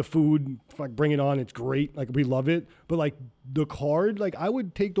gifts, the food, like bring it on. It's great. Like we love it. But like the card, like I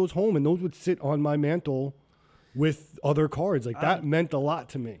would take those home and those would sit on my mantle with other cards. Like that meant a lot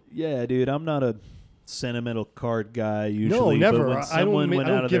to me. Yeah, dude. I'm not a sentimental card guy usually. No, never. But when someone went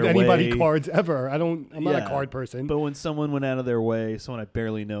I out don't of give their anybody way, cards ever. I'm not a card person. But when someone went out of their way, someone I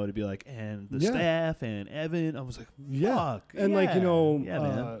barely know, to be like, and the Yeah. staff and Evan, I was like, Yeah. fuck. And yeah. like, Yeah,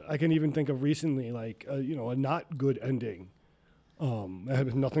 man. I can even think of recently, like, a not good ending. It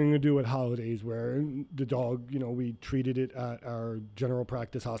has nothing to do with holidays where the dog, we treated it at our general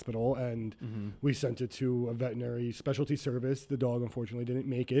practice hospital and we sent it to a veterinary specialty service. The dog unfortunately didn't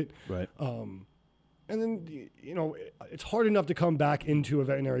make it. Right. And then, it's hard enough to come back into a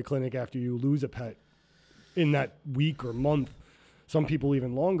veterinary clinic after you lose a pet in that week or month. Some people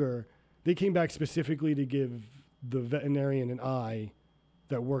even longer. They came back specifically to give the veterinarian and I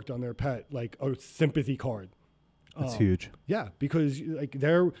that worked on their pet like a sympathy card. That's huge. Yeah, because like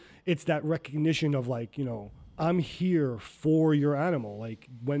it's that recognition of like, I'm here for your animal. Like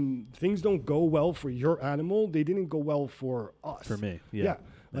when things don't go well for your animal, they didn't go well for us. For me. Yeah.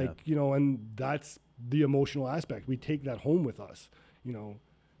 Like, and that's the emotional aspect. We take that home with us,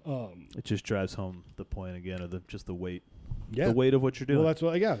 It just drives home the point again of just the weight. Yeah. The weight of what you're doing. Well, that's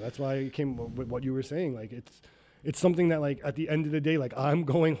why I came with what you were saying. Like it's something that like at the end of the day, like I'm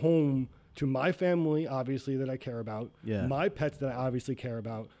going home to my family, obviously, that I care about, my pets that I obviously care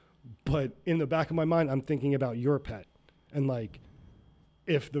about, but in the back of my mind, I'm thinking about your pet. And like,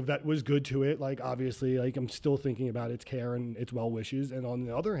 if the vet was good to it, like obviously, like I'm still thinking about its care and its well wishes. And on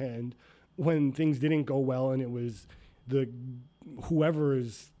the other hand, when things didn't go well and it was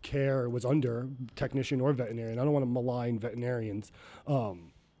whoever's care was under, technician or veterinarian, I don't want to malign veterinarians.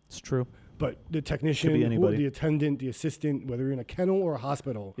 It's true. But the technician, the attendant, the assistant, whether you're in a kennel or a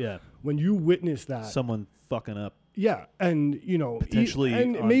hospital, when you witness that, someone fucking up, and potentially,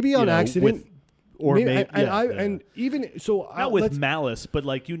 and maybe on accident, and even so, not with malice, but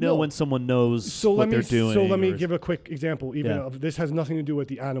like when someone knows what they're doing. So let me give a quick example. Even of this has nothing to do with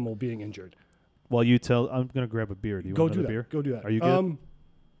the animal being injured. While you tell, I'm gonna grab a beer. Do you want another beer? Go do that. Are you good?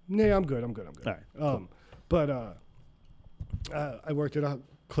 Nah, I'm good. All right. Cool. But I worked at a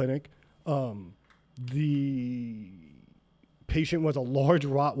clinic. The patient was a large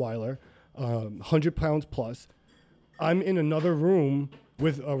Rottweiler, 100 pounds plus. I'm in another room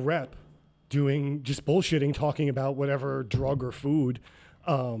with a rep doing just bullshitting, talking about whatever drug or food.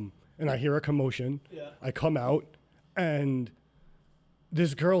 And I hear a commotion. Yeah. I come out and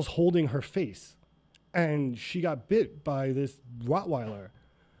this girl's holding her face and she got bit by this Rottweiler.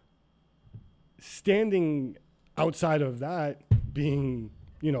 Standing outside of that, being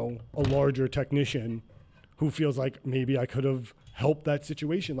a larger technician who feels like maybe I could have helped that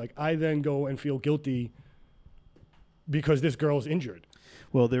situation. Like I then go and feel guilty because this girl's injured.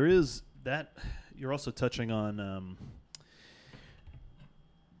 Well, there is that. You're also touching on,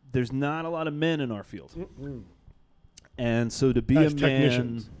 there's not a lot of men in our field. Mm-mm. And so to be as a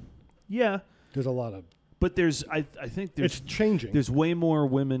technicians, man, there's a lot of, but I think it's changing. There's way more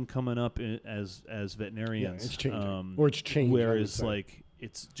women coming up as veterinarians. Yeah, it's changing. Or it's changing. Whereas like,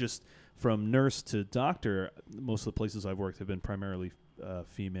 it's just from nurse to doctor. Most of the places I've worked have been primarily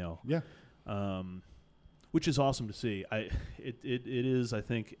female. Yeah. Which is awesome to see. It is, I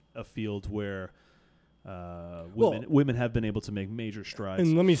think, a field where women have been able to make major strides.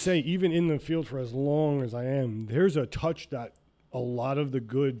 And let me say, even in the field for as long as I am, there's a touch that a lot of the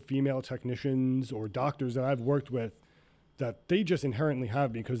good female technicians or doctors that I've worked with that they just inherently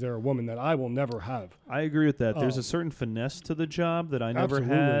have because they're a woman that I will never have. I agree with that. There's a certain finesse to the job that I never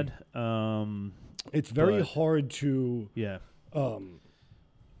had. It's very hard to... Yeah.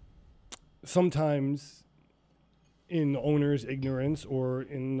 Sometimes in the owner's ignorance or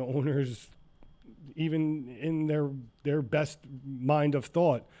in the owner's... even in their best mind of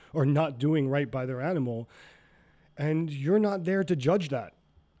thought or not doing right by their animal, and you're not there to judge that.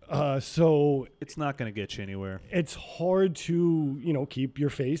 So it's not going to get you anywhere. It's hard to, keep your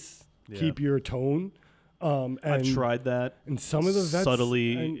face, keep your tone. And I've tried that. And some of the vets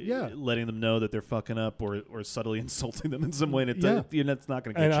subtly letting them know that they're fucking up, or subtly insulting them in some way, and it's not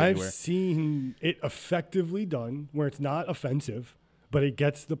going to get you anywhere. I've seen it effectively done where it's not offensive, but it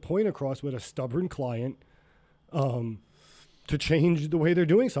gets the point across with a stubborn client to change the way they're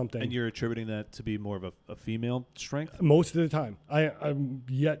doing something. And you're attributing that to be more of a female strength? Most of the time. I'm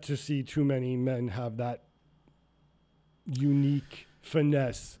yet to see too many men have that unique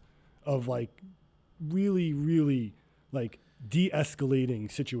finesse of like really, really like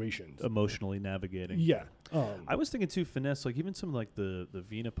de-escalating situations. Emotionally navigating. Yeah. I was thinking too, finesse, like even some like the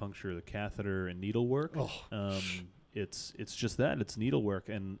venipuncture, the catheter and needlework. It's just that it's needlework,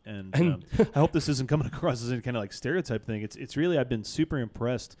 and I hope this isn't coming across as any kind of like stereotype thing. It's really, I've been super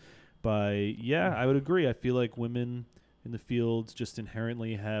impressed by. I would agree. I feel like women in the field just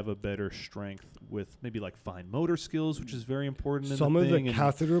inherently have a better strength with maybe like fine motor skills, which is very important. Some of the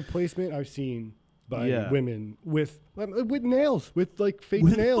catheter placement I've seen by women with nails, with like fake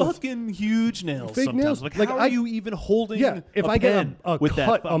nails, fucking huge nails. Fake sometimes. nails. Like how are you even holding? Yeah, if I get a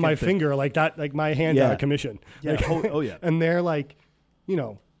cut on my finger like that, like my hand's out of commission. Yeah. Like, yeah. And they're like,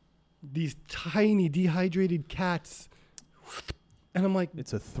 these tiny dehydrated cats, and I'm like,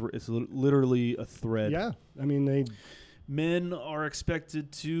 it's literally a thread. Yeah, I mean Men are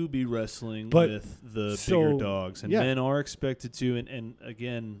expected to be wrestling with the bigger dogs, and men are expected to, and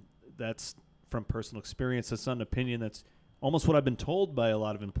again, that's from personal experience. That's not an opinion. That's almost what I've been told by a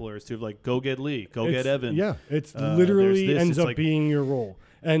lot of employers too. Like, go get Lee, get Evan. Yeah, it's literally ends up being your role,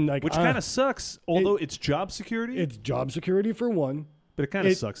 and like which kind of sucks. Although it's job security. It's job security for one. But it kind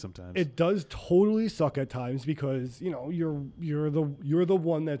of sucks sometimes. It does totally suck at times because you're the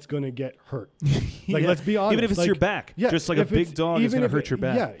one that's gonna get hurt. Like let's be honest. Even if it's your back, just like a big dog is gonna hurt your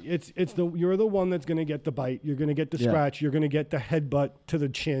back. Yeah, you're the one that's gonna get the bite. You're gonna get the scratch. You're gonna get the headbutt to the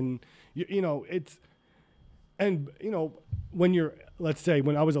chin. When you're, let's say,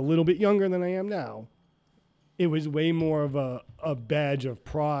 when I was a little bit younger than I am now, it was way more of a badge of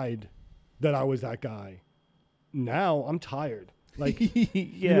pride that I was that guy. Now I'm tired. Like,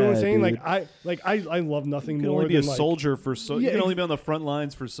 you know what I'm saying? Dude. I love nothing you can more only be than a soldier for so. You can only be on the front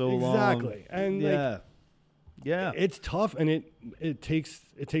lines for so long. Exactly, and it's tough, and it takes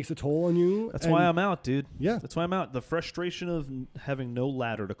a toll on you. That's why I'm out, dude. Yeah, that's why I'm out. The frustration of having no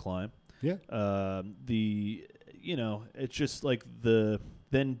ladder to climb. Yeah. It's just like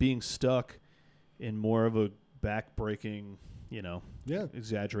then being stuck in more of a back-breaking,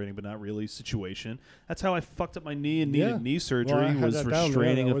 exaggerating but not really situation. That's how I fucked up my knee and needed knee surgery. Was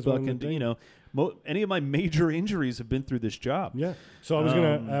restraining a fucking, any of my major injuries have been through this job. Yeah. So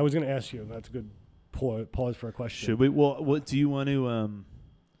I was gonna ask you. That's a good pause for a question. Should we? Well, what do you want to?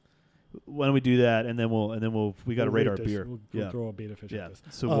 Why don't we do that, and then we got to rate our beer. We'll throw a beta fish at this.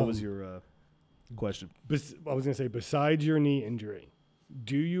 So what was your question? I was going to say, besides your knee injury,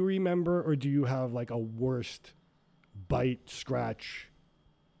 do you remember or do you have like a worst bite, scratch,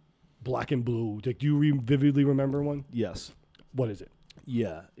 black and blue? Like, do you vividly remember one? Yes. What is it?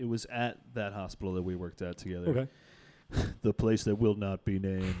 Yeah, it was at that hospital that we worked at together. Okay. The place that will not be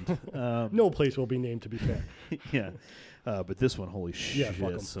named. No place will be named, to be fair. Yeah. But this one, holy shit.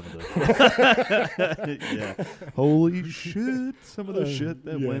 Fuck 'em. Some of the holy shit. Some of the shit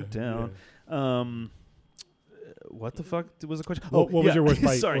that went down. Yeah. What the fuck was the question? What was your worst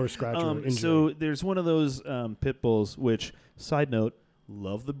bite or scratch or injury? So there's one of those pit bulls, which, side note,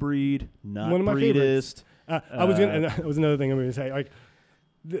 love the breed, not one of my breedist. That was another thing I'm going to say. Like,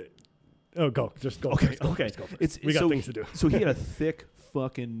 go. Just go. Okay. First. We got things to do. So he had a thick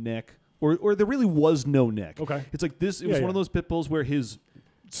fucking neck. Or there really was no neck. Okay. It's like this. It was one of those pit bulls where his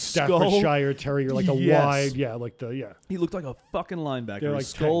Staffordshire Terrier, like a wide, He looked like a fucking linebacker. They're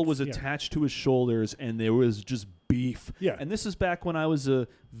His like skull tanks, was attached to his shoulders, and there was just beef. Yeah. And this is back when I was a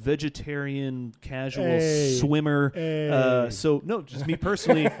vegetarian casual swimmer. So no, just me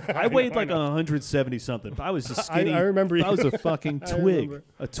personally, I weighed like 170 something. I was a skinny. I remember. I was a fucking twig.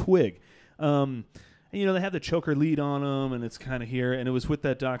 A twig. And, they have the choker lead on him, and it's kind of here. And it was with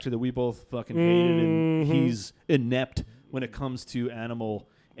that doctor that we both fucking hated, and he's inept when it comes to animal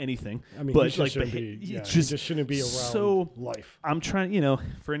anything. I mean, but he just shouldn't be around life. I'm trying,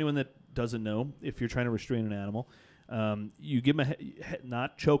 for anyone that doesn't know, if you're trying to restrain an animal, you give them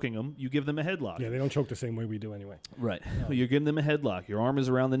not choking them, you give them a headlock. Yeah, they don't choke the same way we do anyway. Right. Well, you're giving them a headlock. Your arm is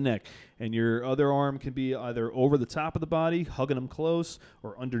around the neck, and your other arm can be either over the top of the body, hugging them close,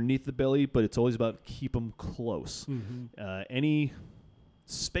 or underneath the belly, but it's always about keep them close. Mm-hmm. Any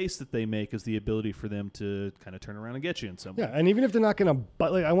space that they make is the ability for them to kind of turn around and get you in some way. Yeah, and even if they're not going to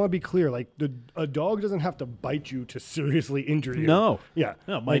bite, like I want to be clear, like a dog doesn't have to bite you to seriously injure you. No. Yeah.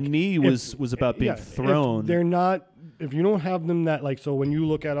 No, my Like, knee was about being thrown. If they're not, if you don't have them that, like, so when you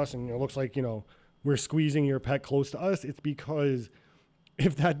look at us and it looks like, we're squeezing your pet close to us, it's because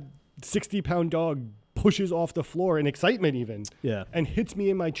if that 60-pound dog pushes off the floor in excitement even and hits me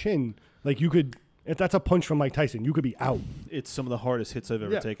in my chin, like if that's a punch from Mike Tyson, you could be out. It's some of the hardest hits I've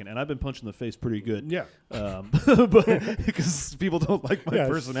ever taken, and I've been punched in the face pretty good. Yeah, because people don't like my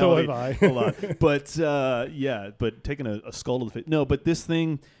personality so have I. a lot. But but taking a skull to the face. No, but this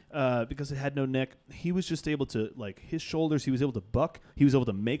thing, because it had no neck, he was just able to, like, his shoulders. He was able to buck. He was able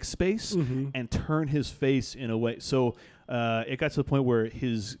to make space and turn his face in a way. So it got to the point where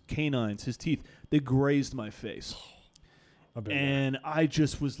his canines, his teeth, they grazed my face, and I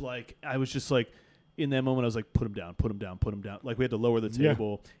was just like. In that moment, I was like, put him down. Like, we had to lower the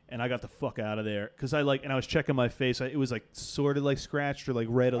table, and I got the fuck out of there. Because I was checking my face. It was, like, sort of, like, scratched or, like,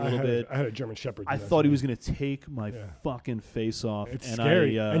 red a little bit. I had a German Shepherd. I thought he was going to take my fucking face off. It's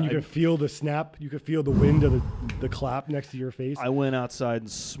scary. And you could feel the snap. You could feel the wind of the clap next to your face. I went outside and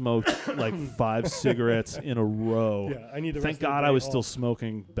smoked, like, 5 cigarettes in a row. Yeah, I need the Thank God I was still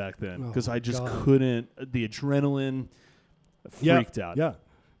smoking back then. Because I just couldn't. The adrenaline freaked out. Yeah.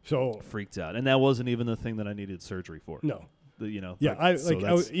 So freaked out, and that wasn't even the thing that I needed surgery for. No, Yeah,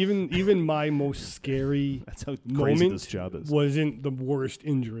 even my most scary that's how crazy this job is. Wasn't the worst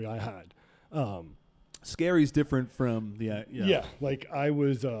injury I had. Scary's different from the like I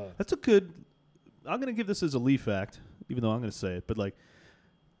was. That's a good. I'm gonna give this as a Leaf fact, even though I'm gonna say it, but like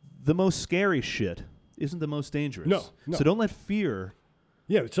the most scary shit isn't the most dangerous. No. So don't let fear.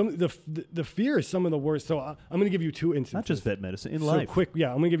 Yeah, the fear is some of the worst. So I'm going to give you 2 instances. Not just vet medicine, in so life. Quick, I'm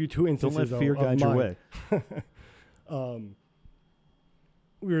going to give you 2 instances. Don't let fear guide your way.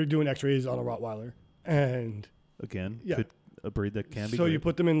 We were doing X-rays on a Rottweiler, and a breed that can be. So great. you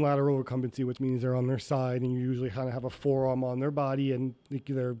put them in lateral recumbency, which means they're on their side, and you usually kind of have a forearm on their body and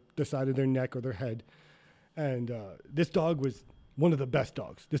either the side of their neck or their head. And this dog was one of the best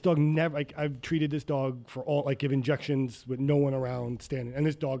dogs. This dog never, like, I've treated this dog for all, like, give injections with no one around standing. And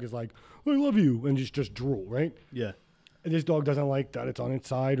this dog is like, I love you, and just drool, right? Yeah. And this dog doesn't like that it's on its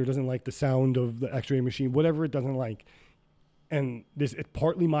side or doesn't like the sound of the X-ray machine, whatever it doesn't like. And it's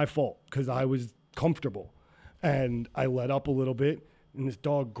partly my fault because I was comfortable. And I let up a little bit, and this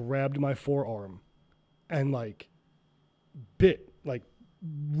dog grabbed my forearm and, like, bit, like,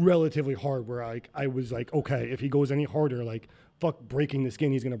 relatively hard where I was like, okay, if he goes any harder, like, fuck breaking the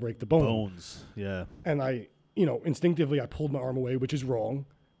skin, he's going to break the bones. Yeah. And I, instinctively I pulled my arm away, which is wrong.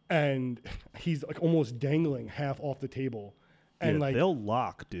 And he's like almost dangling half off the table. And like they'll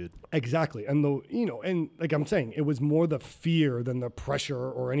lock, dude. Exactly. And and like I'm saying, it was more the fear than the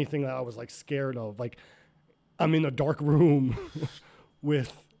pressure or anything that I was like scared of. Like I'm in a dark room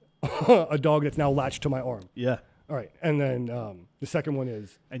with a dog that's now latched to my arm. Yeah. All right, and then the second one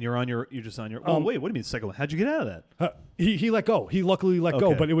is, and you're just on your. Oh wait, what do you mean the second one? How'd you get out of that? He let go. He luckily let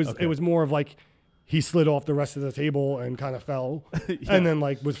go, but it was more of like he slid off the rest of the table and kind of fell, and then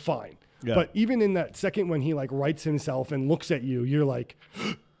like was fine. Yeah. But even in that second when he like rights himself and looks at you, you're like,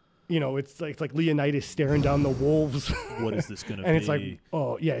 it's like Leonidas staring down the wolves. What is this gonna be? And it's like,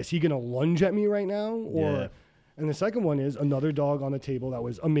 oh yeah, is he gonna lunge at me right now? Or, yeah. And the second one is another dog on the table that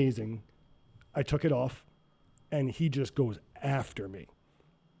was amazing. I took it off. And he just goes after me,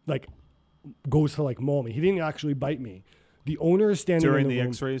 like goes to like maul me. He didn't actually bite me. The owner is standing during in the room.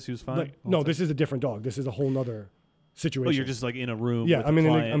 X-rays. He was fine. Like, no, this is a different dog. This is a whole nother situation. Oh, you're just like in a room. Yeah, I'm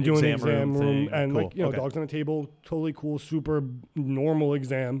I'm doing an exam room and cool. like dogs on the table, totally cool, super normal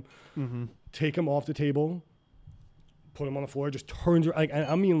exam. Mm-hmm. Take him off the table, put him on the floor, just turns like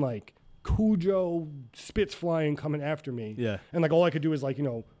I mean like Cujo spits flying coming after me. Yeah, and like all I could do is like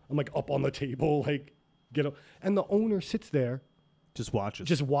I'm like up on the table like. And the owner sits there, just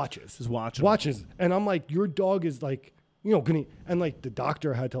watches, and I'm like, your dog is like, gonna, and like the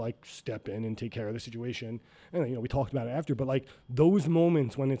doctor had to like step in and take care of the situation, and we talked about it after, but like those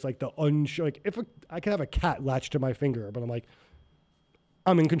moments when it's like the unsure, like if I could have a cat latched to my finger, but I'm like,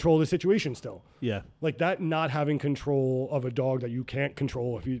 I'm in control of the situation still. Yeah, like that not having control of a dog that you can't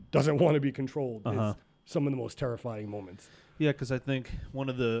control if he doesn't want to be controlled is some of the most terrifying moments. Yeah, because I think one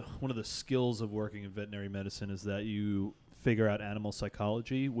of the skills of working in veterinary medicine is that you figure out animal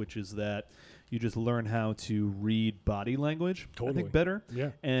psychology, which is that you just learn how to read body language. Totally. I think better.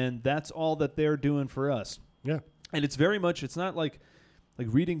 Yeah, and that's all that they're doing for us. Yeah, and it's very much. It's not like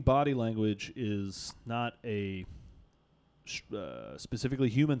reading body language is not a specifically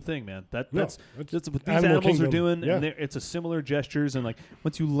human thing, man. That's what these Animal animals Kingdom. are doing, Yeah. and it's a similar gestures, and like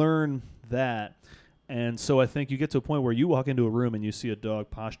once you learn that, and so I think you get to a point where you walk into a room and you see a dog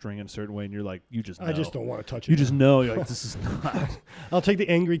posturing in a certain way, and you're like, you just know. I just don't want to touch it. You just know. You're like, this is not. I'll take the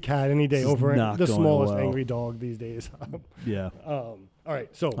angry cat any day This is over not the going smallest well. angry dog these days. Yeah, All right,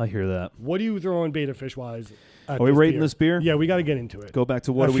 so I hear that. what do you throw in beta fish wise? Are we rating this beer? Yeah, we got to get into it. Go back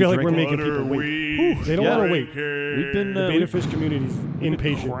to what I are we feel like drinking? we're making people wait. They don't Yeah. want to wait. We've been The beta fish community's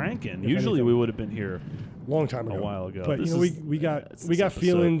impatient. cranking. if Usually anything. we would have been here. Long time ago. A while ago. But This you know, is- we got it's we this got episode.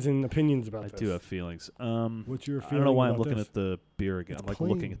 feelings and opinions about I this. do have feelings. What's your I feeling? don't know why I'm about looking this? at the beer again. It's I'm like clean.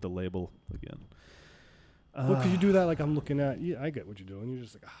 looking at the label again. Well, because you do that like I'm looking at. Yeah, I get what you're doing. You're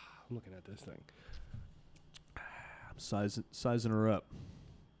just like, I'm looking at this thing. I'm sizing her up.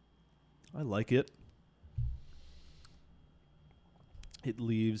 I like it. It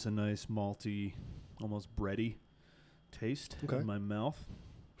leaves a nice malty, almost bready taste in my mouth.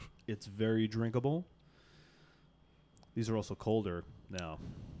 It's very drinkable. These are also colder now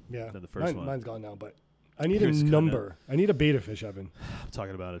Yeah, than the first one. mine's gone now, but I need Yours a kinda- number. I need a beta fish, Evan. I'm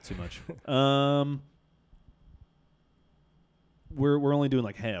talking about it too much. We're only doing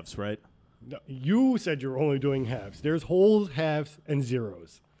like halves, right? No, you said you're only doing halves. There's wholes, halves, and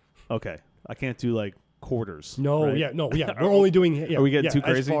zeros. Okay. I can't do like quarters. No, right? yeah. We're only doing. Yeah, Are we getting too As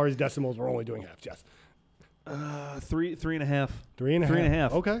crazy? far as decimals, we're only doing halves. Yes. Three and a half. Three and a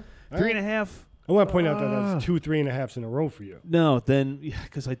half. 3.5. Okay. All Three right. and a half. I want to point out that that's 2 3.5s in a row for you. No, then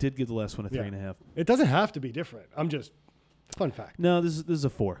because I did give the last one a Yeah. 3.5. It doesn't have to be different. I'm just fun fact. No, this is a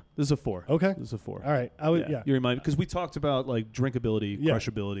 4. This is a 4. Okay. This is a 4. All right. I would. Yeah. You remind because we talked about like drinkability, Yeah.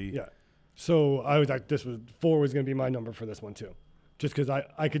 crushability. Yeah. So I was like, 4 was going to be my number for this one too, just because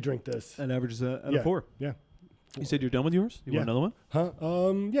I could drink this. That averages at Yeah. a 4. Yeah. You said you're done with yours? You Yeah. want another one? Huh?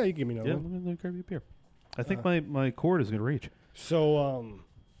 Yeah. You give me another Yeah, one. let me grab you a beer. I think my cord is going to reach. So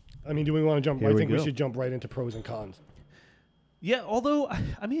I mean, do we want to jump? Here I we think we go. should jump right into pros and cons. Yeah, although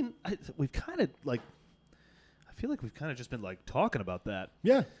I mean, we've kind of like, I feel like we've kind of just been like talking about that.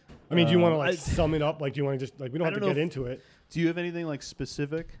 Yeah. I mean, do you want to like I- sum it up? Like, do you want to just like we don't I have to don't know get if- into it? Do you have anything like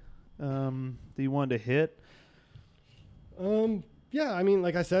specific that you wanted to hit? Yeah, I mean,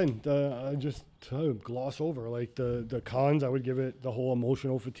 like I said, just to gloss over like the cons. I would give it the whole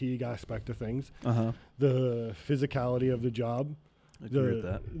emotional fatigue aspect of things, the physicality of the job, Agree with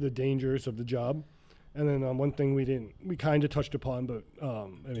that. the dangers of the job, and then one thing we kind of touched upon, but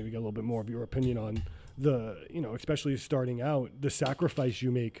maybe get a little bit more of your opinion on especially starting out, the sacrifice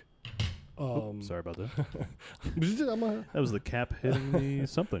you make. Sorry about that. I'm That was the cap hitting me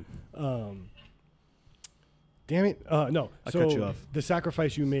something. Damn it! No, I so cut you off. the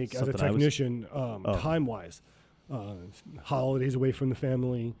sacrifice you make as a Something I was- technician, time wise, holidays away from the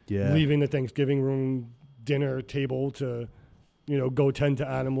family, Yeah. leaving the Thanksgiving room dinner table to, go tend to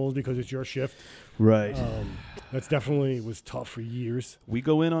animals because it's your shift. Right. That's definitely was tough for years. We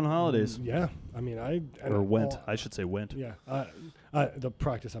go in on holidays. Yeah, I mean, Or went. I should say went. Yeah, the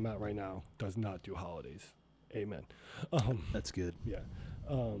practice I'm at right now does not do holidays. Amen. That's good. Yeah.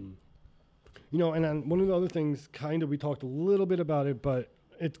 And then one of the other things, kind of, we talked a little bit about it, but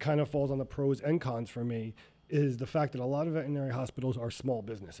it kind of falls on the pros and cons for me, is the fact that a lot of veterinary hospitals are small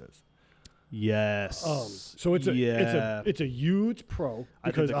businesses. Yes. So it's a huge pro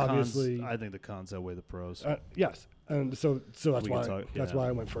because obviously, I think the cons outweigh the pros. yes, and so that's We why can talk- that's yeah. why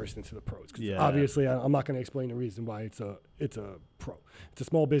I went first into the pros. 'Cause Yeah. obviously, I'm not going to explain the reason why it's a pro. It's a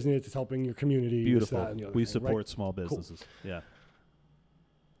small business. It's helping your community. this, Beautiful. that, and the other We thing, support right? small businesses. Yeah.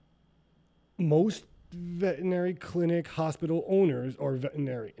 Most veterinary clinic hospital owners are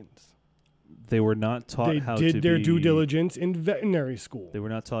veterinarians. They were not taught They how did to their be, due diligence in veterinary school. They were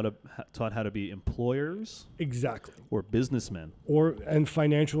not taught how to be employers Exactly. or businessmen. And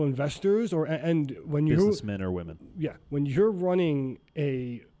financial investors and when you're Businessmen or women. when you're running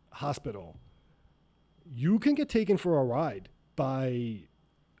a hospital, you can get taken for a ride by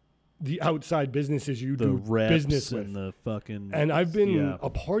the outside businesses you The do reps business with. and the fucking. And I've been yeah. a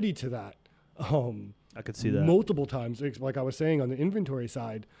party to that. I could see that. Multiple times. Like I was saying on the inventory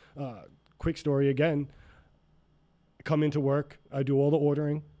side, quick story again. Come into work, I do all the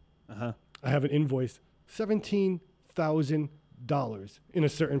ordering. Uh-huh. I have an invoice, $17,000 in a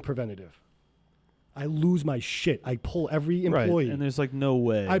certain preventative. I lose my shit. I pull every employee. Right. And there's like no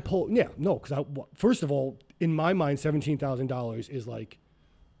way. Because first of all, in my mind, $17,000 is like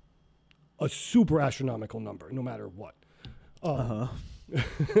a super astronomical number, no matter what.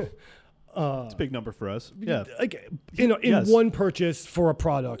 It's a big number for us. Yeah. Like, in Yes. one purchase for a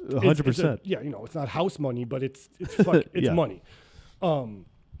product. 100%. It's not house money, but it's Yeah. money.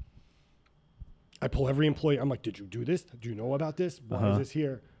 I pull every employee. I'm like, did you do this? Do you know about this? Why is this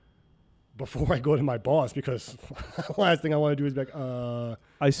here? Before I go to my boss, because the last thing I want to do is be like,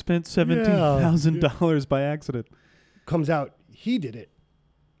 I spent $17,000 by accident. Comes out, he did it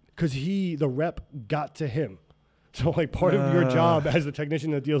because the rep got to him. So like part of your job as the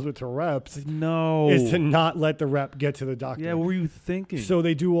technician that deals with the reps is to not let the rep get to the doctor. Yeah, what were you thinking? So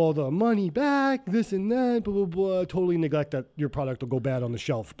they do all the money back, this and that, blah, blah, blah. Totally neglect that your product will go bad on the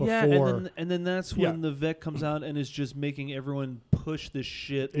shelf before. Yeah, and then that's when the vet comes out and is just making everyone push this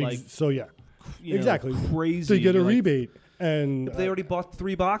shit exactly crazy. So you get a rebate. And if they already bought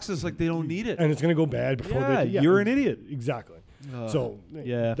 3 boxes, like they don't need it. And it's going to go bad before you're an idiot. Exactly.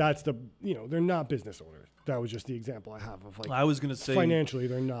 That's they're not business owners. That was just the example I have of like. I was going to say financially,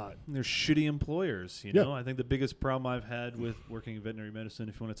 they're not. They're shitty employers. You know, I think the biggest problem I've had with working in veterinary medicine,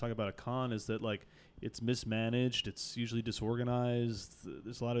 if you want to talk about a con, is that like it's mismanaged. It's usually disorganized.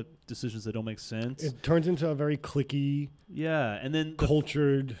 There's a lot of decisions that don't make sense. It turns into a very cliquey, and then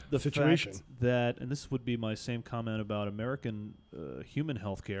cultured the situation. Fact that, and this would be my same comment about American human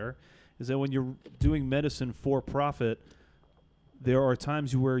healthcare, is that when you're doing medicine for profit, there are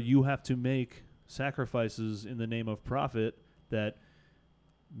times where you have to make sacrifices in the name of profit that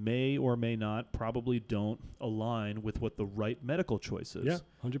may or may not, probably don't align with what the right medical choice is. Yeah,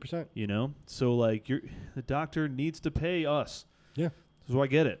 100%. You know? So, like, the doctor needs to pay us. Yeah. So I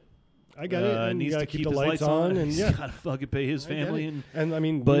get it. I get it. And needs you to keep the lights on. And he's got to fucking pay his family. And I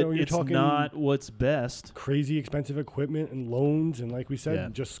mean, but you're it's talking not what's best. Crazy expensive equipment and loans. And like we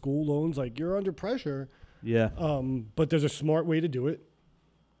said, just school loans. Like, you're under pressure. Yeah. But there's a smart way to do it.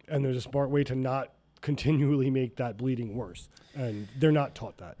 And there's a smart way to not continually make that bleeding worse. And they're not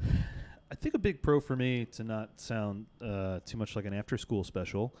taught that. I think a big pro for me, to not sound too much like an after-school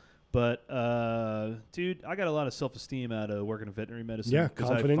special, but, dude, I got a lot of self-esteem out of working in veterinary medicine. Yeah,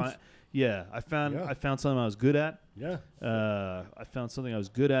 confidence. I found something I was good at. Yeah. I found something I was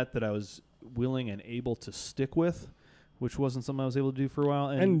good at that I was willing and able to stick with, which wasn't something I was able to do for a while.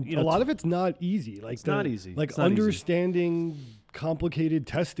 And a lot of it's not easy. Like it's not easy. Like understanding complicated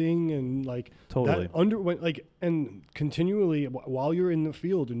testing and like totally and continually while you're in the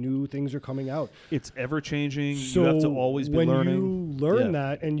field, new things are coming out. It's ever changing. So you have to always be learning. When you learn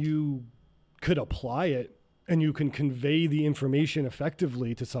that and you could apply it and you can convey the information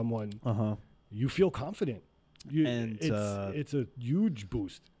effectively to someone, you feel confident. It's a huge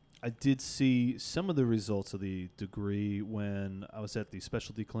boost. I did see some of the results of the degree when I was at the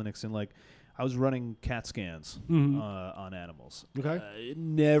specialty clinics, and like I was running CAT scans on animals. Okay.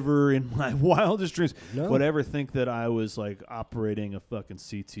 Never in my wildest dreams would I ever think that I was like operating a fucking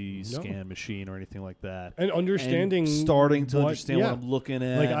CT scan machine or anything like that. And understanding, starting to understand what I'm looking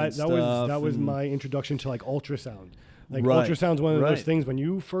at. Like that was my introduction to like ultrasound. Like ultrasound's one of those things when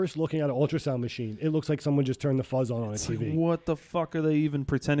you first looking at an ultrasound machine, it looks like someone just turned the fuzz on a TV. Like, what the fuck are they even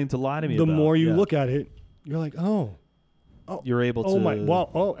pretending to lie to me about? The more you look at it, you're like, oh, you're able to. Oh my!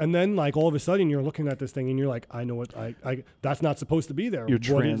 Wow! And then like all of a sudden you're looking at this thing and you're like, I know what I that's not supposed to be there. You're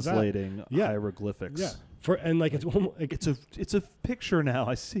translating hieroglyphics. Yeah. It's a picture now.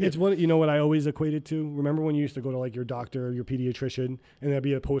 I see. It's one. You know what I always equated to? Remember when you used to go to like your doctor, your pediatrician, and there'd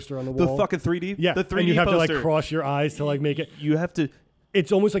be a poster on the wall. The fucking 3D. Yeah. The 3D and you have poster. to like cross your eyes to like make it. You have to.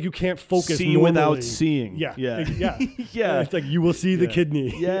 It's almost like you can't focus see normally. without seeing. Yeah. Yeah. It's like you will see the kidney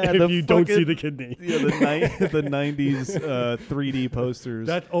if you don't see the kidney. Yeah, the 90s 3D posters.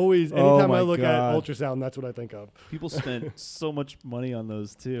 That's always, anytime I look at ultrasound, that's what I think of. People spent so much money on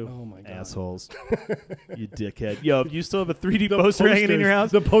those too. Oh my God. Assholes. You dickhead. Yo, if you still have a 3D poster hanging in your house.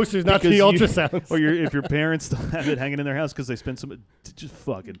 The poster's not the ultrasounds. Or if your parents still have it hanging in their house because they spent just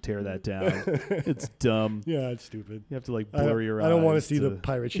fucking tear that down. It's dumb. Yeah, it's stupid. You have to like blur your eyes. I don't want to see the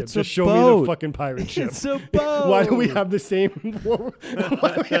pirate ship. It's just show me the fucking pirate ship. It's a boat. Why do we have the same?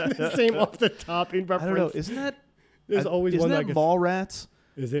 Why do we have the same off the top in reference? I don't know. Isn't that? There's always one that Mallrats?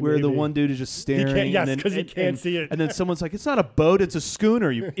 Is it where maybe? The one dude is just staring? Because he can't see it. And then someone's like, "It's not a boat. It's a schooner,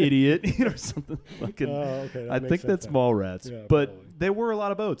 you idiot," or something. Fucking. Okay, I think that's Mallrats. Yeah, but probably. There were a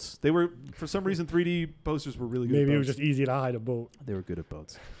lot of boats. They were, for some reason, 3D posters were really good. Maybe at it was just easy to hide a boat. They were good at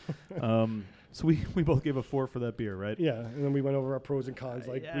boats. So we both gave a 4 for that beer, right? Yeah, and then we went over our pros and cons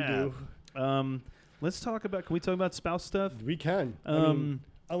like we do. Let's talk about. Can we talk about spouse stuff? We can.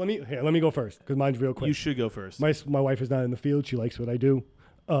 Let me go first because mine's real quick. You should go first. My wife is not in the field. She likes what I do.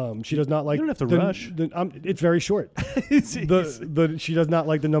 She does not like. You don't have to rush. It's very short. She does not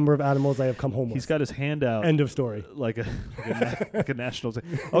like the number of animals I have come home with. He's got his hand out. End of story. Like a national.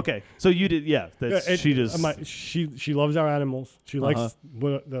 Okay, so you did. Yeah, she just. She loves our animals. She likes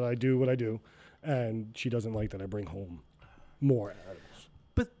that I do what I do, and she doesn't like that I bring home more animals.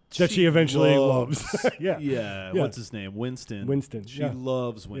 that she eventually loves. Yeah. What's his name? Winston. Winston. She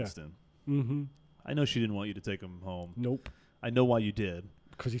loves Winston. Yeah. Mm-hmm. I know she didn't want you to take him home. Nope. I know why you did.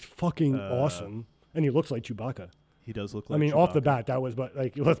 Because he's fucking awesome. And he looks like Chewbacca. He does look like Chewbacca. Off the bat, that was, but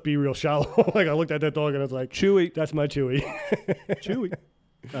like, let's be real shallow. Like, I looked at that dog and I was like, Chewy. That's my Chewy. Chewy.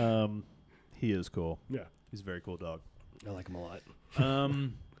 He is cool. Yeah. He's a very cool dog. I like him a lot.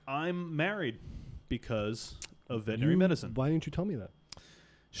 I'm married because of veterinary medicine. Why didn't you tell me that?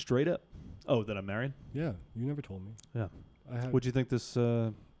 Straight up. Oh, that I'm married? Yeah, you never told me. Yeah. What'd you think this...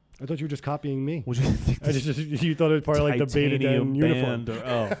 I thought you were just copying me. What'd you think this you thought it was part of like the Beta Den uniform.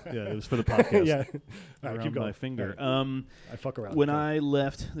 Yeah, it was for the podcast. Yeah. All right, keep going. My finger. Right. I fuck around. When I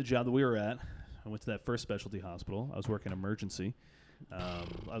left the job that we were at, I went to that first specialty hospital. I was working emergency. I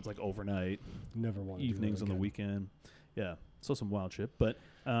was like overnight. Never wanted evenings to on the weekend. Yeah, saw some wild shit. But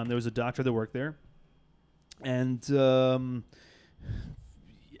there was a doctor that worked there, and I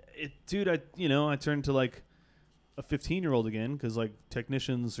turned to like a 15-year-old again because like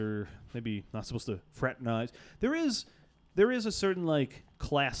technicians are maybe not supposed to fraternize. There is a certain like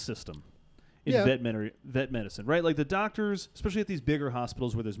class system in vet medicine, right? Like the doctors, especially at these bigger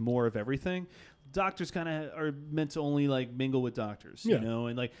hospitals where there's more of everything, doctors kind of are meant to only like mingle with doctors, you know?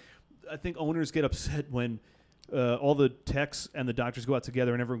 And like I think owners get upset when all the techs and the doctors go out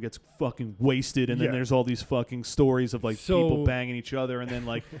together and everyone gets fucking wasted, and then there's all these fucking stories of like people banging each other, and then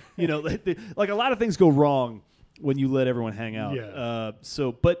like like a lot of things go wrong when you let everyone hang out.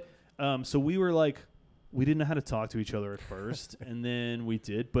 So we were like, we didn't know how to talk to each other at first, and then we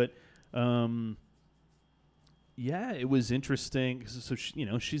did, but it was interesting. So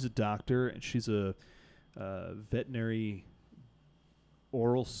she's a doctor and she's a veterinary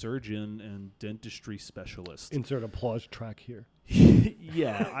oral surgeon and dentistry specialist. Insert applause track here.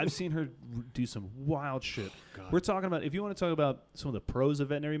 Yeah, I've seen her do some wild shit. God. We're talking about, if you want to talk about some of the pros of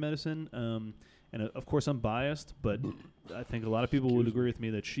veterinary medicine, and of course I'm biased, but I think a lot of people would agree with me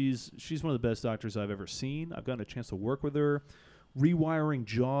that she's one of the best doctors I've ever seen. I've gotten a chance to work with her, rewiring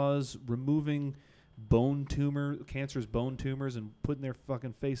jaws, removing cancerous bone tumors, and putting their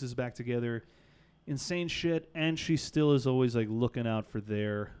fucking faces back together. Insane shit, and she still is always like looking out for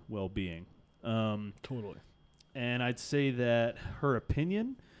their well-being. Totally. And I'd say that her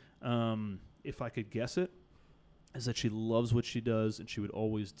opinion, if I could guess it, is that she loves what she does and she would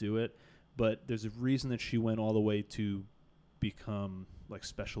always do it. But there's a reason that she went all the way to become like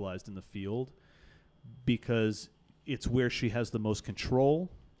specialized in the field, because it's where she has the most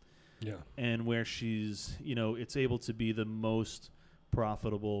control. Yeah. And where she's, it's able to be the most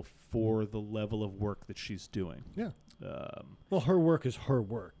profitable for the level of work that she's doing. Yeah. Well, her work is her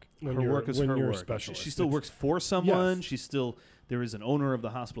work. Her work is her work. Specialist. She still works for someone. Yes. There is an owner of the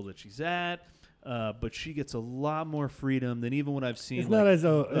hospital that she's at, but she gets a lot more freedom than even what I've seen. It's not as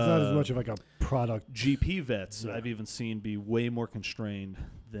much of like a product. GP vets I've even seen be way more constrained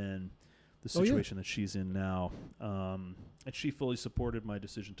than the situation that she's in now. And she fully supported my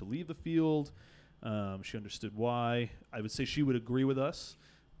decision to leave the field. She understood why. I would say she would agree with us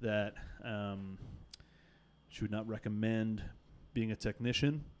that she would not recommend being a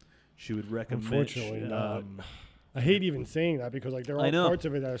technician. She would recommend... Unfortunately not. I hate even saying that because like there are parts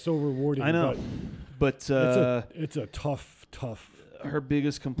of it that are so rewarding. I know. But it's a tough her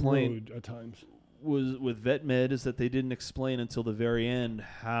biggest complaint road at times was with vet med is that they didn't explain until the very end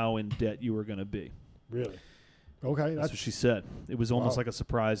how in debt you were going to be. Really? Okay, that's what she said. It was almost like a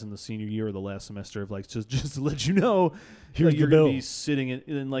surprise in the senior year or the last semester of like just to let you know you're going to be sitting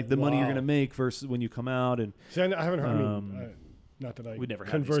in like the money you're going to make versus when you come out. And see, I haven't heard. Not that I we never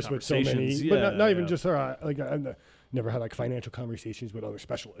converse with so many, but not even just her. I've never had like financial conversations with other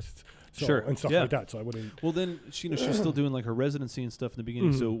specialists, and stuff like that. So I wouldn't. Well, then she was still doing like her residency and stuff in the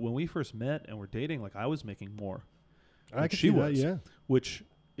beginning. Mm-hmm. So when we first met and were dating, like I was making more. I could see that, which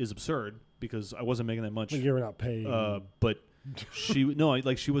is absurd because I wasn't making that much. Like you were not paid, but she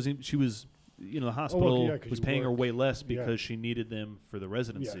wasn't. She was. The hospital was paying her way less because she needed them for the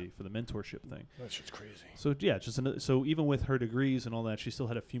residency, for the mentorship thing. That's just crazy. So so even with her degrees and all that, she still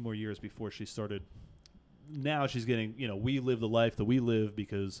had a few more years before she started. Now she's getting, we live the life that we live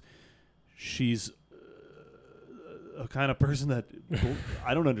because she's a kind of person that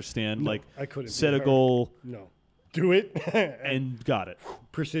I don't understand. No, like I couldn't set a goal, do it, and got it.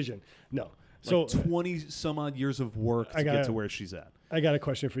 Precision, no. So 20 some odd years of work to get to where she's at. I got a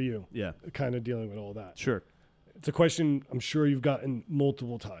question for you. Yeah. Kind of dealing with all that. Sure. It's a question I'm sure you've gotten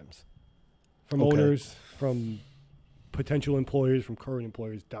multiple times from owners, from potential employers, from current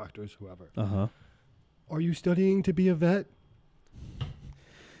employers, doctors, whoever. Uh-huh. Are you studying to be a vet?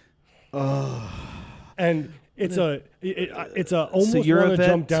 And it's a almost so you're want a to vet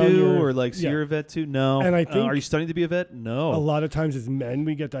jump down too, your, or like so you're a vet too? No. And I think are you studying to be a vet? No. a lot of times as men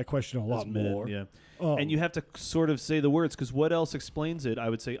we get that question a lot more. Yeah. And you have to sort of say the words, because what else explains it? I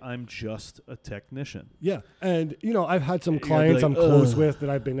would say I'm just a technician. Yeah, and I've had some You're clients like, I'm close with that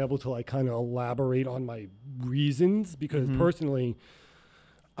I've been able to like kind of elaborate on my reasons, because personally,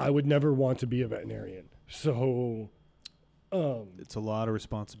 I would never want to be a veterinarian. So, it's a lot of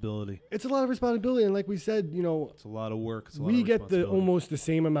responsibility. It's a lot of responsibility, and like we said, it's a lot of work. It's a lot we of get almost the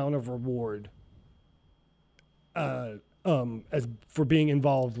same amount of reward. As for being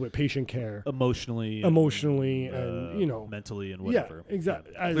involved with patient care, emotionally, and mentally and whatever. Yeah,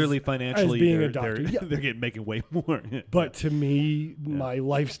 exactly. Clearly, financially, as being a doctor, they're making way more. But to me, my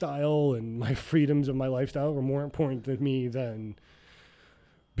lifestyle and my freedoms of my lifestyle are more important to me than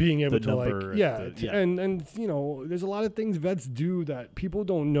being able to and there's a lot of things vets do that people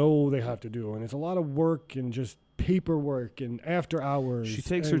don't know they have to do, and it's a lot of work and just paperwork and after hours. She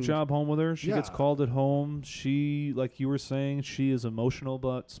takes her job home with her. She gets called at home. She, like you were saying, she is emotional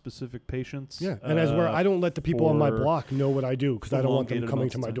about specific patients. Yeah, and as where I don't let the people on my block know what I do, because I don't want them coming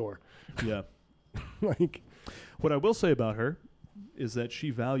to my door. Yeah. Like, what I will say about her is that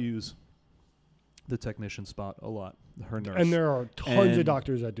she values the technician spot a lot. Her nurse. And there are tons of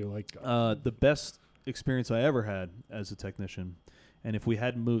doctors that do. Like the best experience I ever had as a technician. And if we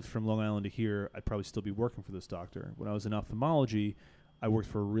hadn't moved from Long Island to here, I'd probably still be working for this doctor. When I was in ophthalmology, I worked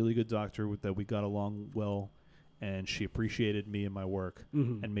for a really good doctor that we got along well, and she appreciated me and my work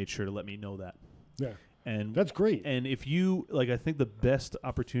and made sure to let me know that. Yeah. And that's great. And if you, I think the best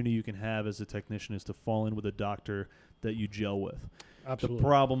opportunity you can have as a technician is to fall in with a doctor that you gel with. Absolutely. The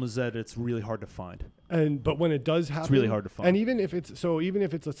problem is that it's really hard to find. But when it does happen, it's really hard to find. And even if it's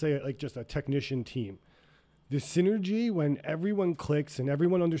let's say like just a technician team, the synergy when everyone clicks and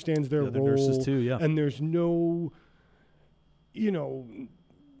everyone understands their role, nurses too, and there's no,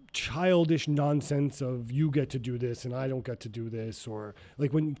 childish nonsense of you get to do this and I don't get to do this, or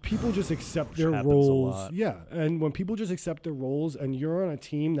like when people just accept their roles. Yeah, and when people just accept their roles, and you're on a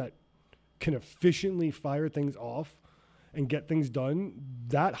team that can efficiently fire things off and get things done,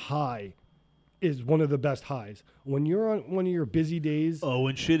 that high is one of the best highs. When you're on one of your busy days,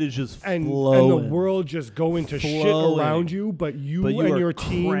 when shit is just and flowing, and the world just going to shit around you, but you and your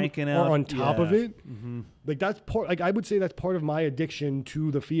team are on top of it. Like that's part. Like I would say that's part of my addiction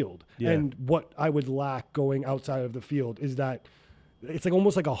to the field, and what I would lack going outside of the field is that it's like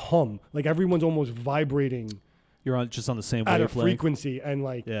almost like a hum. Like everyone's almost vibrating. You're just on the same at wavelength. a frequency, and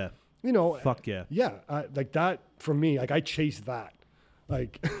like fuck yeah, like that for me. Like I chase that.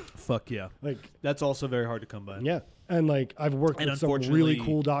 Like, fuck yeah. Like that's also very hard to come by. Yeah. And like I've worked with some really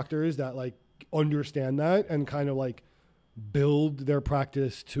cool doctors that like understand that and kind of like build their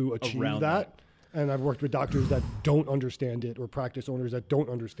practice to achieve that. And I've worked with doctors that don't understand it, or practice owners that don't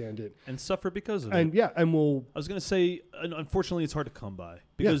understand it and suffer because of it. And I was going to say, unfortunately, it's hard to come by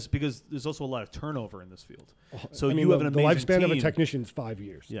because there's also a lot of turnover in this field. So you have an amazing the lifespan team. of a technician is 5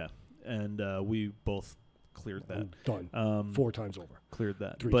 years. Yeah. And we both cleared that. Done. 4 times over. Cleared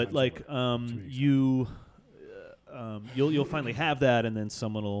that. But like you'll finally have that, and then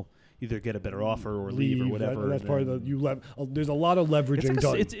someone will either get a better offer or leave or whatever. And that's part of there's a lot of leveraging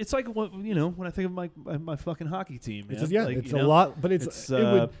done. It's like when I think of my fucking hockey team. It's a lot, but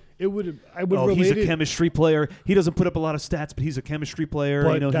I would relate he's a chemistry player. He doesn't put up a lot of stats, but he's a chemistry player.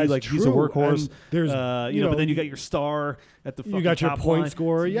 But he's a workhorse. And but then you got your star at the fucking you got your top point line.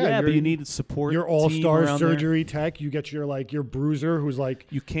 scorer. But you need support. Your all-star surgery tech. You get your bruiser who's like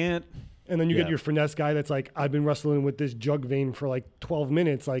you can't. And then you get your finesse guy that's like, I've been wrestling with this jug vein for like 12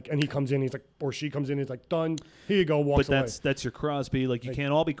 minutes, and he comes in, he's like, or she comes in, he's like, done. Here you go, walks away. But that's your Crosby. Like you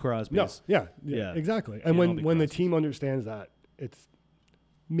can't all be Crosbys. No, yeah, exactly. And when the team understands that, it's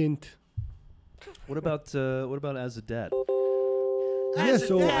mint. What about as a dad? I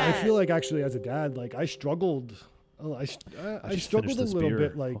feel like actually as a dad, like I struggled. I struggled a little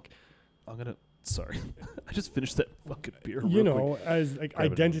bit. Like I'm gonna. Sorry, I just finished that fucking beer. As like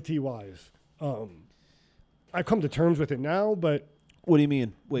identity-wise, I've come to terms with it now. But what do you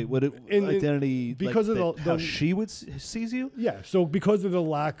mean? Wait, what identity? Because of how she sees you? Yeah. So because of the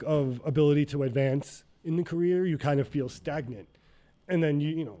lack of ability to advance in the career, you kind of feel stagnant, and then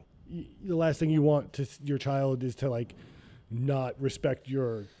the last thing you want to your child is to like not respect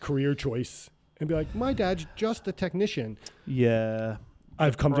your career choice and be like, my dad's just a technician. Yeah.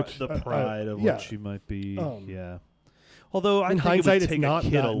 I've come to the pride of what she might be. Although I think hindsight, it would take a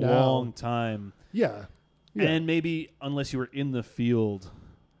kid a long time. Yeah. And maybe unless you were in the field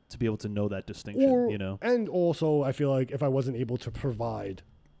to be able to know that distinction, And also, I feel like if I wasn't able to provide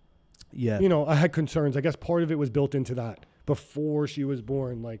Yeah. You know, I had concerns. I guess part of it was built into that before she was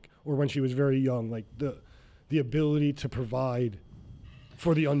born, like, or when she was very young, like the ability to provide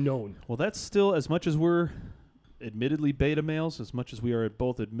for the unknown. Well, that's still, as much as we're admittedly beta males, as much as we are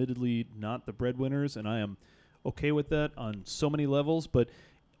both admittedly not the breadwinners, and I am okay with that on so many levels, but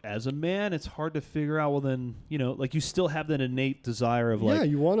as a man, it's hard to figure out, well, then, you know, like, you still have that innate desire of, like,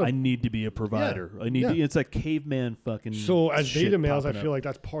 you wanna, I need to be a provider. I need to, it's like caveman fucking So as shit beta males, I popping feel up. like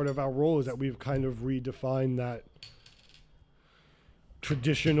that's part of our role, is that we've kind of redefined that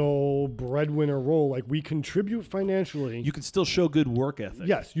traditional breadwinner role. Like, we contribute financially. You can still show good work ethic.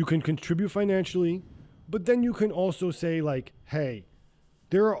 Yes, you can contribute financially, but then you can also say, like, hey,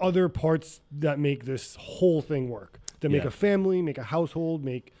 there are other parts that make this whole thing work. That make a family, make a household,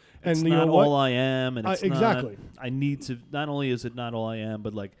 make, and it's you not know what? all I am, and it's exactly. not, I need to, not only is it not all I am,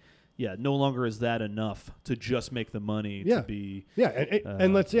 but, like, yeah, no longer is that enough to just make the money to be. Yeah,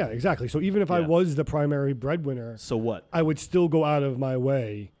 and let's, exactly. So even if I was the primary breadwinner, so what? I would still go out of my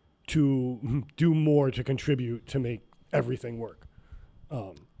way to do more to contribute to make everything work.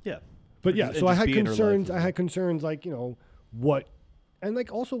 Yeah. But yeah, so I had concerns. I had concerns, like, you know, what, and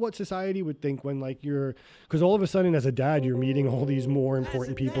like also what society would think when, like, because all of a sudden as a dad you're meeting all these more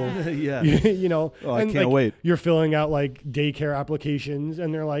important people. Yeah. You know, oh, I and can't like, wait. You're filling out like daycare applications,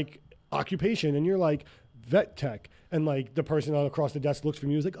 and they're like occupation, and you're like vet tech, and like the person across the desk looks from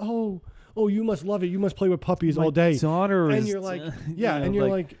you, is like, oh, you must love it. You must play with puppies all day. Daughter and is, you're like, yeah, and you're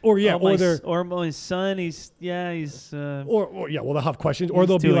like, or or my son, he's or well, they'll have questions, or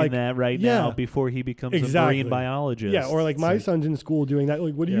they'll be doing like that right now before he becomes a marine biologist. Yeah, or like my It's son's in school doing that.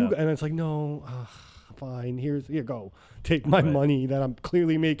 Like, what do you? And it's like, no, fine. Here you go. Take my money that I'm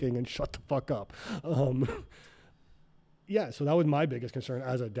clearly making and shut the fuck up. Yeah, so that was my biggest concern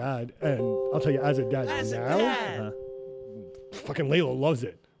as a dad, and I'll tell you, as a dad now, fucking Layla loves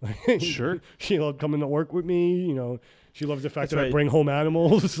it. Sure. She loved coming to work with me. You know, she loves the fact That's that I bring home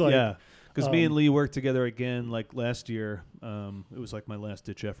animals. Like, yeah. Because me and Lee worked together again, like last year. It was like my last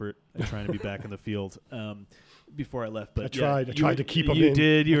ditch effort at trying to be back in the field before I left. But I tried to keep him in. You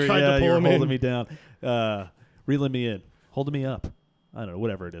did. You were pull holding me down, reeling me in, holding me up. I don't know,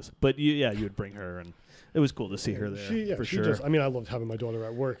 whatever it is. But you would bring her, and it was cool to see her there. For sure. I mean, I loved having my daughter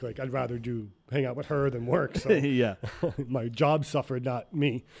at work. Like, I'd rather hang out with her than work. So yeah. My job suffered, not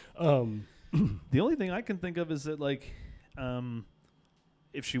me. The only thing I can think of is that, like,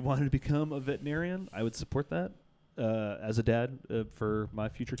 if she wanted to become a veterinarian, I would support that as a dad for my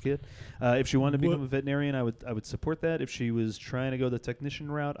future kid. If she wanted to become a veterinarian, I would support that. If she was trying to go the technician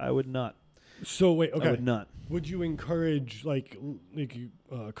route, I would not. So wait, okay. I would not. Would you encourage, like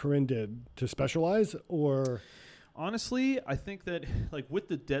Corinne did, to specialize, or? Honestly, I think that, like, with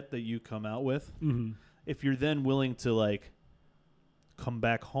the debt that you come out with, mm-hmm. if you're then willing to, like, come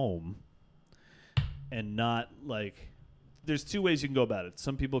back home and not, like, there's two ways you can go about it.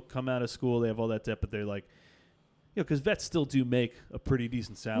 Some people come out of school, they have all that debt, but they're like, you know, because vets still do make a pretty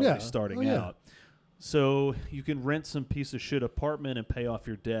decent salary starting out. So you can rent some piece of shit apartment and pay off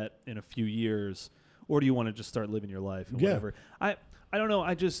your debt in a few years, or do you want to just start living your life and whatever? I don't know.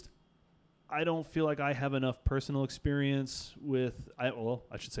 I don't feel like I have enough personal experience with. I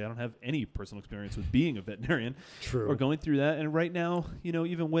should say I don't have any personal experience with being a veterinarian. True. Or going through that. And right now, you know,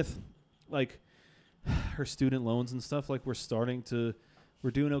 even with like her student loans and stuff, like we're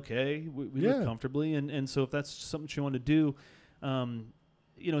doing okay. We live comfortably, and so if that's something she wanted to do.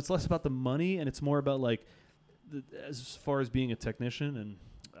 You know, it's less about the money and it's more about, like, as far as being a technician, and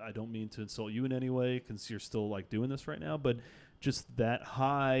I don't mean to insult you in any way because you're still, like, doing this right now, but just that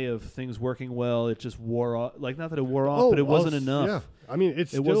high of things working well, it just wore off. Like, not that it wore off, but it wasn't enough. Yeah. I mean,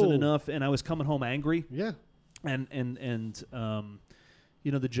 it wasn't enough, and I was coming home angry. Yeah. And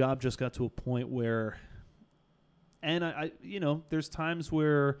you know, the job just got to a point where, and I you know, there's times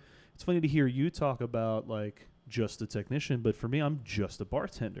where it's funny to hear you talk about, like, just a technician, but for me, I'm just a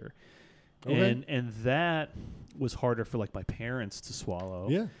bartender. Okay. And that was harder for, like, my parents to swallow.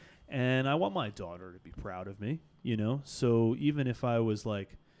 Yeah. And I want my daughter to be proud of me, you know? So even if I was,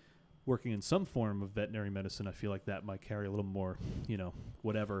 like, working in some form of veterinary medicine, I feel like that might carry a little more, you know,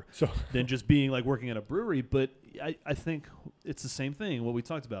 whatever, than just being, like, working at a brewery. But I think it's the same thing, what we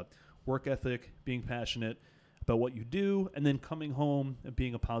talked about. Work ethic, being passionate about what you do, and then coming home and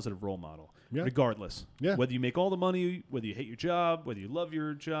being a positive role model, regardless. Yeah. Whether you make all the money, whether you hate your job, whether you love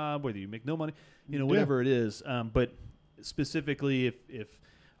your job, whether you make no money, you know, whatever it is. But specifically, if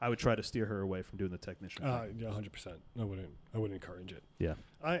I would try to steer her away from doing the technician. Yeah, 100%. I wouldn't encourage it. Yeah.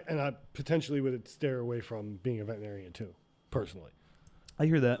 I potentially would steer away from being a veterinarian too, personally. I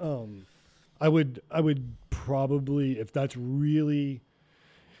hear that. I would probably, if that's really,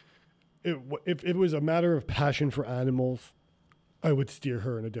 if it was a matter of passion for animals, I would steer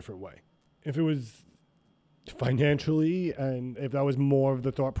her in a different way. If it was financially and if that was more of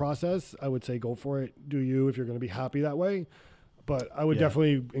the thought process, I would say go for it. Do you if you're going to be happy that way? But I would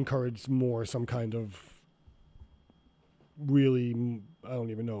definitely encourage more some kind of really, I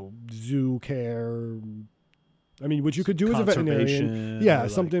don't even know, zoo care. I mean, what you could do as a veterinarian,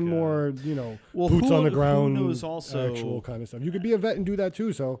 something more, boots on the ground, who knows also, actual kind of stuff. You could be a vet and do that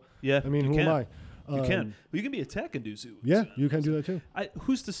too. So I mean, who am I? You can. You can be a tech and do zoo. Yeah, you can do that too.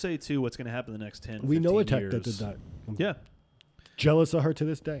 Who's to say too what's going to happen in the next 10, 15 We know a tech years. that did that. I'm Yeah. jealous of her to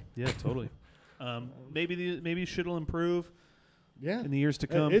this day. Yeah, totally. Maybe shit'll improve. Yeah, in the years to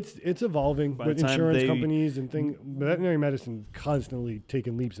come. It's evolving By with the time insurance companies and things. Veterinary medicine constantly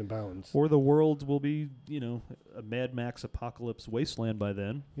taking leaps and bounds. Or the world will be, a Mad Max apocalypse wasteland by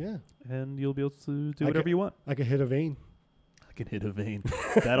then. Yeah, and you'll be able to do whatever you want. I could hit a vein. I can hit a vein.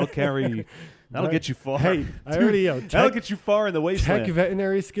 That'll carry. That'll get you far. Hey, I already that'll get you far in the wasteland. Tech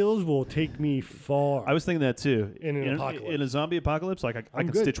veterinary skills will take me far. I was thinking that too. In an apocalypse, in a zombie apocalypse, like I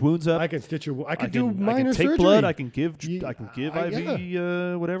can good. stitch wounds up. I can stitch your. I can do minor I can take surgery. blood. I can give. I can give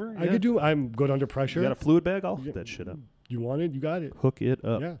IV. Whatever. I could do. I'm good under pressure. You got a fluid bag? I'll hook that shit up. You want it? You got it. Hook it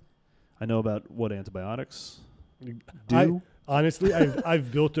up. Yeah. I know about what antibiotics do. Honestly,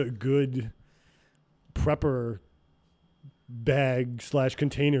 I've built a good prepper bag /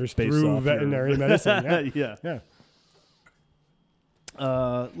 containers through veterinary medicine. Yeah.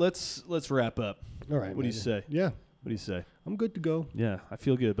 Let's wrap up. All right. What do you say? Yeah. What do you say? I'm good to go. Yeah, I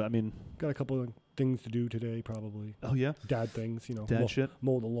feel good, but I mean, got a couple of things to do today, probably. Oh yeah, dad things, dad shit.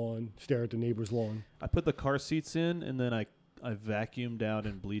 Mow the lawn, stare at the neighbor's lawn. I put the car seats in, and then I vacuumed out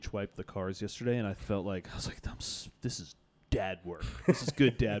and bleach wiped the cars yesterday, and I felt like this is dad work. This is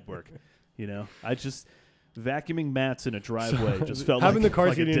good dad work. I just. Vacuuming mats in a driveway just felt having like the car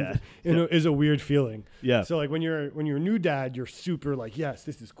like seat is a weird feeling. Yeah. So like when you're a new dad, you're super like, yes,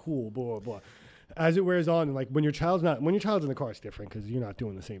 this is cool, blah blah blah. As it wears on, and like when your child's in the car, it's different because you're not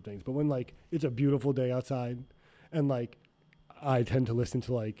doing the same things. But when like it's a beautiful day outside, and like I tend to listen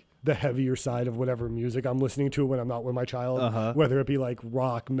to like the heavier side of whatever music I'm listening to when I'm not with my child, whether it be like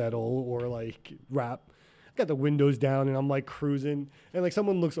rock, metal, or like rap. Got the windows down and I'm like cruising, and like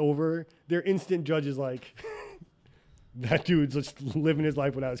someone looks over, their instant judge is like, that dude's just living his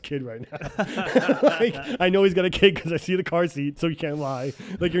life without his kid right now. Like, I know he's got a kid because I see the car seat, so you can't lie.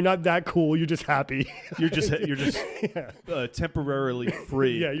 Like, you're not that cool. You're just happy. You're just temporarily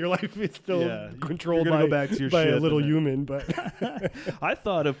free. Yeah, your life is still controlled go back to your by shit a little human. But I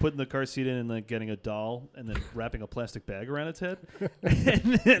thought of putting the car seat in and like getting a doll and then wrapping a plastic bag around its head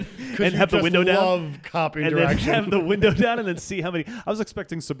and have the window down. Cop and interaction. then have the window down and then see how many. I was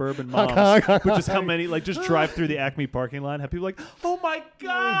expecting suburban moms, but just how many. Like just drive through the Acme parking lot and have people like, oh my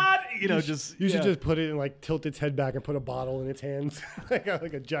god, you should just put it and like tilt its head back and put a bottle in its hands, like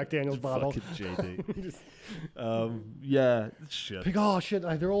a Jack Daniel's bottle. Fucking JD. Shit. Like, oh shit,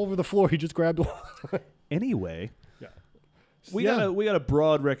 they're all over the floor. He just grabbed one. Anyway, we got a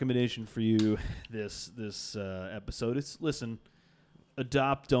broad recommendation for you this episode. It's listen.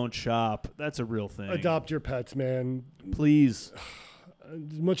 Adopt, don't shop. That's a real thing. Adopt your pets, man. Please.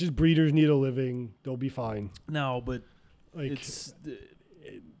 As much as breeders need a living, they'll be fine. No, but like it's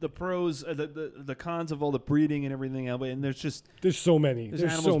the pros, the cons of all the breeding and everything. And there's so many. There's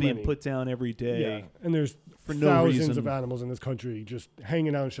animals so being many. put down every day. Yeah, and there's for thousands no reason. of animals in this country just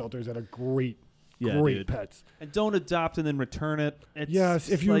hanging out in shelters that are great pets. And don't adopt and then return it.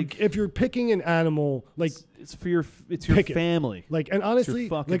 If you're picking an animal, like it's your family. Like, and honestly,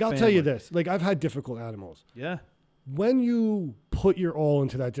 like I'll tell you this, like I've had difficult animals. Yeah. When you put your all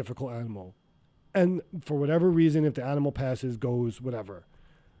into that difficult animal, and for whatever reason, if the animal passes, goes, whatever,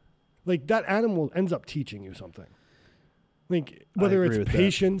 like that animal ends up teaching you something. Like whether it's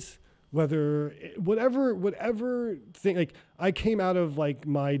patience, whether whatever thing. Like I came out of like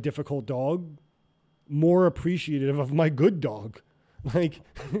my difficult dog more appreciative of my good dog. Like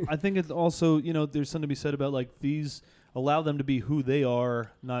I think it's also, there's something to be said about like these. Allow them to be who they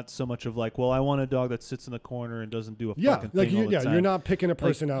are, not so much of like, well, I want a dog that sits in the corner and doesn't do a fucking thing all the time. You're not picking a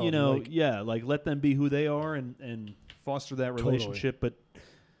personality. Like let them be who they are and foster that relationship, but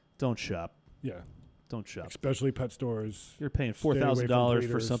don't shop. Yeah. Don't shop. Especially pet stores. You're paying $4,000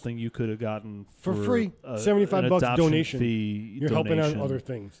 for something you could have gotten for free. $75 donation fee. You're helping out other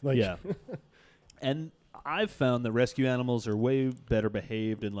things. Like yeah. And I've found that rescue animals are way better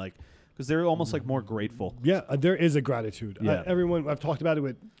behaved and like, because they're almost like more grateful. Yeah, there is a gratitude. Yeah. I've talked about it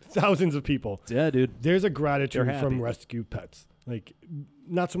with thousands of people. Yeah, dude. There's a gratitude from rescue pets. Like,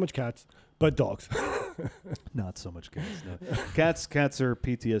 not so much cats, but dogs. Not so much cats. No. Cats are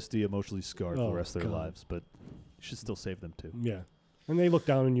PTSD, emotionally scarred for the rest of their lives, but you should still save them too. Yeah. And they look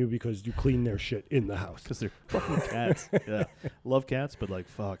down on you because you clean their shit in the house. Because they're fucking cats. Yeah. Love cats, but like,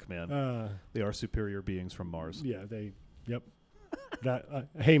 fuck, man. They are superior beings from Mars. Yeah, yep. That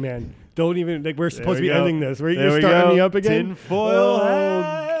hey, man, don't even, like, we're supposed to be ending this. You're starting me up again? Tinfoil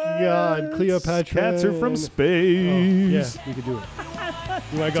hats. God, Cleopatra. Cats are from space. Yeah, we could do it.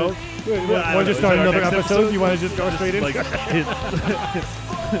 You want to go? You want to just start another episode? You want to just go straight in? Like, just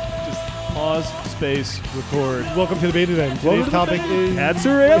pause, space, record. Welcome to the beta then. Today's topic is... Cats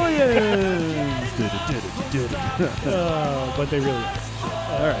are aliens! But they really are.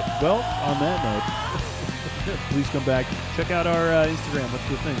 All right. Well, on that note, please come back. Check out our Instagram. What's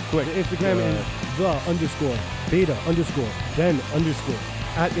the thing? Quick. The Instagram is _beta_then_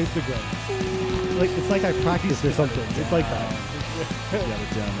 at Instagram. Like, it's like I practiced or something. It's like that.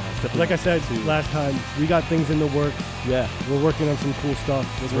 Like I said last time, we got things in the works. Yeah. We're working on some cool stuff.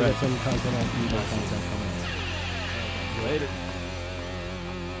 We're going to get some content out. Later.